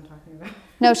knows what I'm talking about.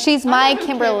 No, she's my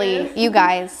Kimberly, you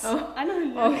guys. Oh, I know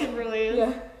who your Kimberly is.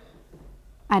 Yeah.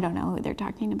 I don't know who they're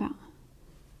talking about.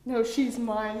 No, she's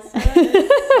mine. Sarah is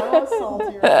so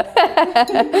salty right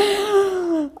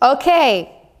now.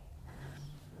 Okay.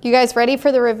 You guys ready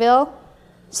for the reveal?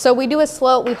 So we do a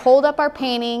slow, we hold up our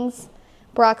paintings.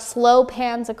 Brock slow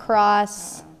pans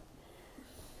across.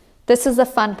 This is the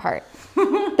fun part.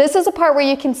 This is a part where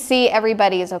you can see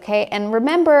everybody's, okay? And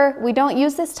remember, we don't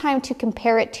use this time to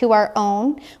compare it to our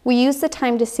own. We use the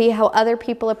time to see how other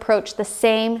people approach the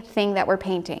same thing that we're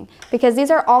painting. Because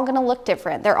these are all gonna look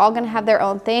different. They're all gonna have their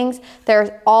own things.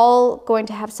 They're all going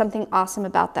to have something awesome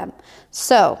about them.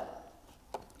 So,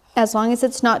 as long as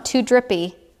it's not too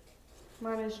drippy.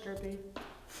 Mine is drippy.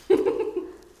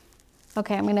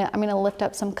 Okay, I'm gonna lift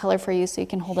up some color for you so you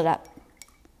can hold it up.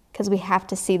 Because we have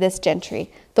to see this,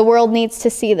 Gentry. The world needs to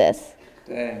see this.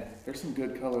 Dang, there's some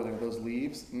good color there. Those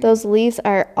leaves. Those leaves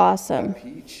are awesome. That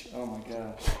peach. Oh my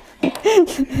gosh.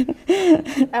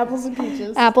 Apples and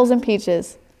peaches. Apples and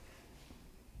peaches.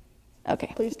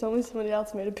 Okay. Please tell me somebody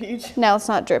else made a peach. Now it's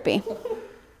not drippy.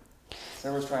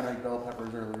 Sarah was trying to make bell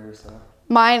peppers earlier, so.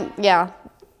 Mine, yeah.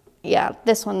 Yeah,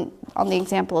 this one on the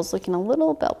example is looking a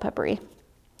little bell peppery.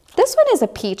 This one is a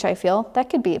peach, I feel. That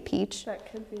could be a peach. That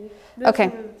could be. This Okay.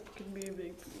 one could be a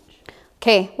big peach.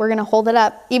 Okay, we're gonna hold it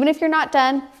up. Even if you're not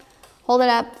done, hold it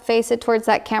up, face it towards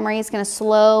that camera. He's gonna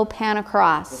slow pan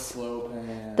across. The slow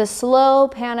pan. The slow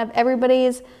pan of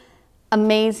everybody's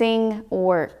amazing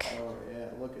work. Oh yeah,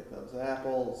 look at those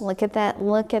apples. Look at that,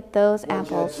 look at those Would you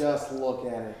apples. just look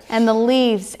at it. And the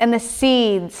leaves and the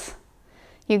seeds.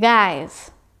 You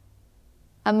guys,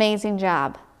 amazing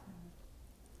job.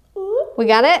 We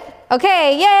got it?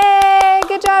 Okay, yay!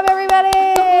 Good job, everybody!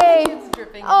 It's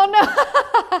dripping. Oh no!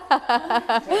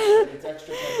 It's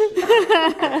extra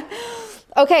texture.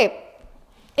 Okay,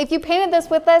 if you painted this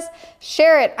with us,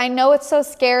 share it. I know it's so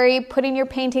scary putting your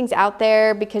paintings out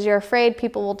there because you're afraid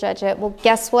people will judge it. Well,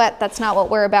 guess what? That's not what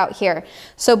we're about here.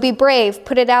 So be brave,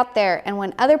 put it out there. And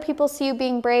when other people see you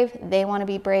being brave, they want to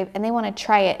be brave and they want to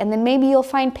try it. And then maybe you'll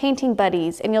find painting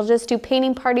buddies and you'll just do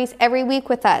painting parties every week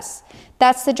with us.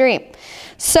 That's the dream.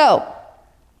 So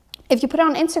if you put it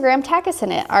on Instagram, tag us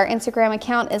in it. Our Instagram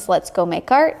account is Let's Go Make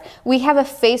Art. We have a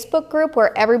Facebook group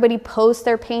where everybody posts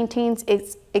their paintings.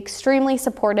 It's extremely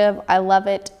supportive. I love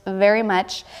it very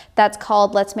much. That's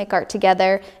called Let's Make Art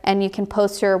Together. And you can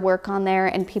post your work on there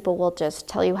and people will just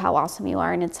tell you how awesome you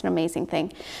are and it's an amazing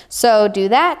thing. So do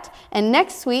that. And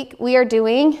next week we are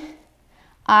doing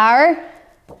our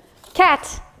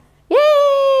cat. Yay,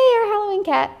 our Halloween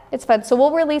cat. It's fun. So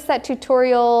we'll release that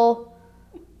tutorial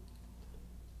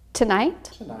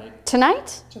tonight?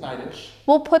 Tonight? Tonight-ish.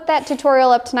 We'll put that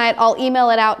tutorial up tonight. I'll email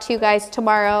it out to you guys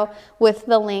tomorrow with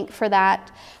the link for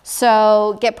that.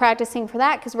 So get practicing for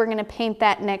that because we're going to paint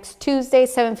that next Tuesday,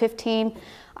 7:15.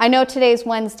 I know today's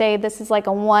Wednesday. This is like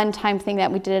a one-time thing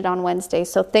that we did it on Wednesday.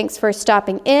 So thanks for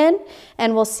stopping in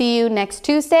and we'll see you next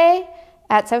Tuesday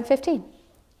at 7:15.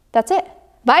 That's it.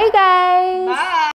 Bye, you guys. Bye.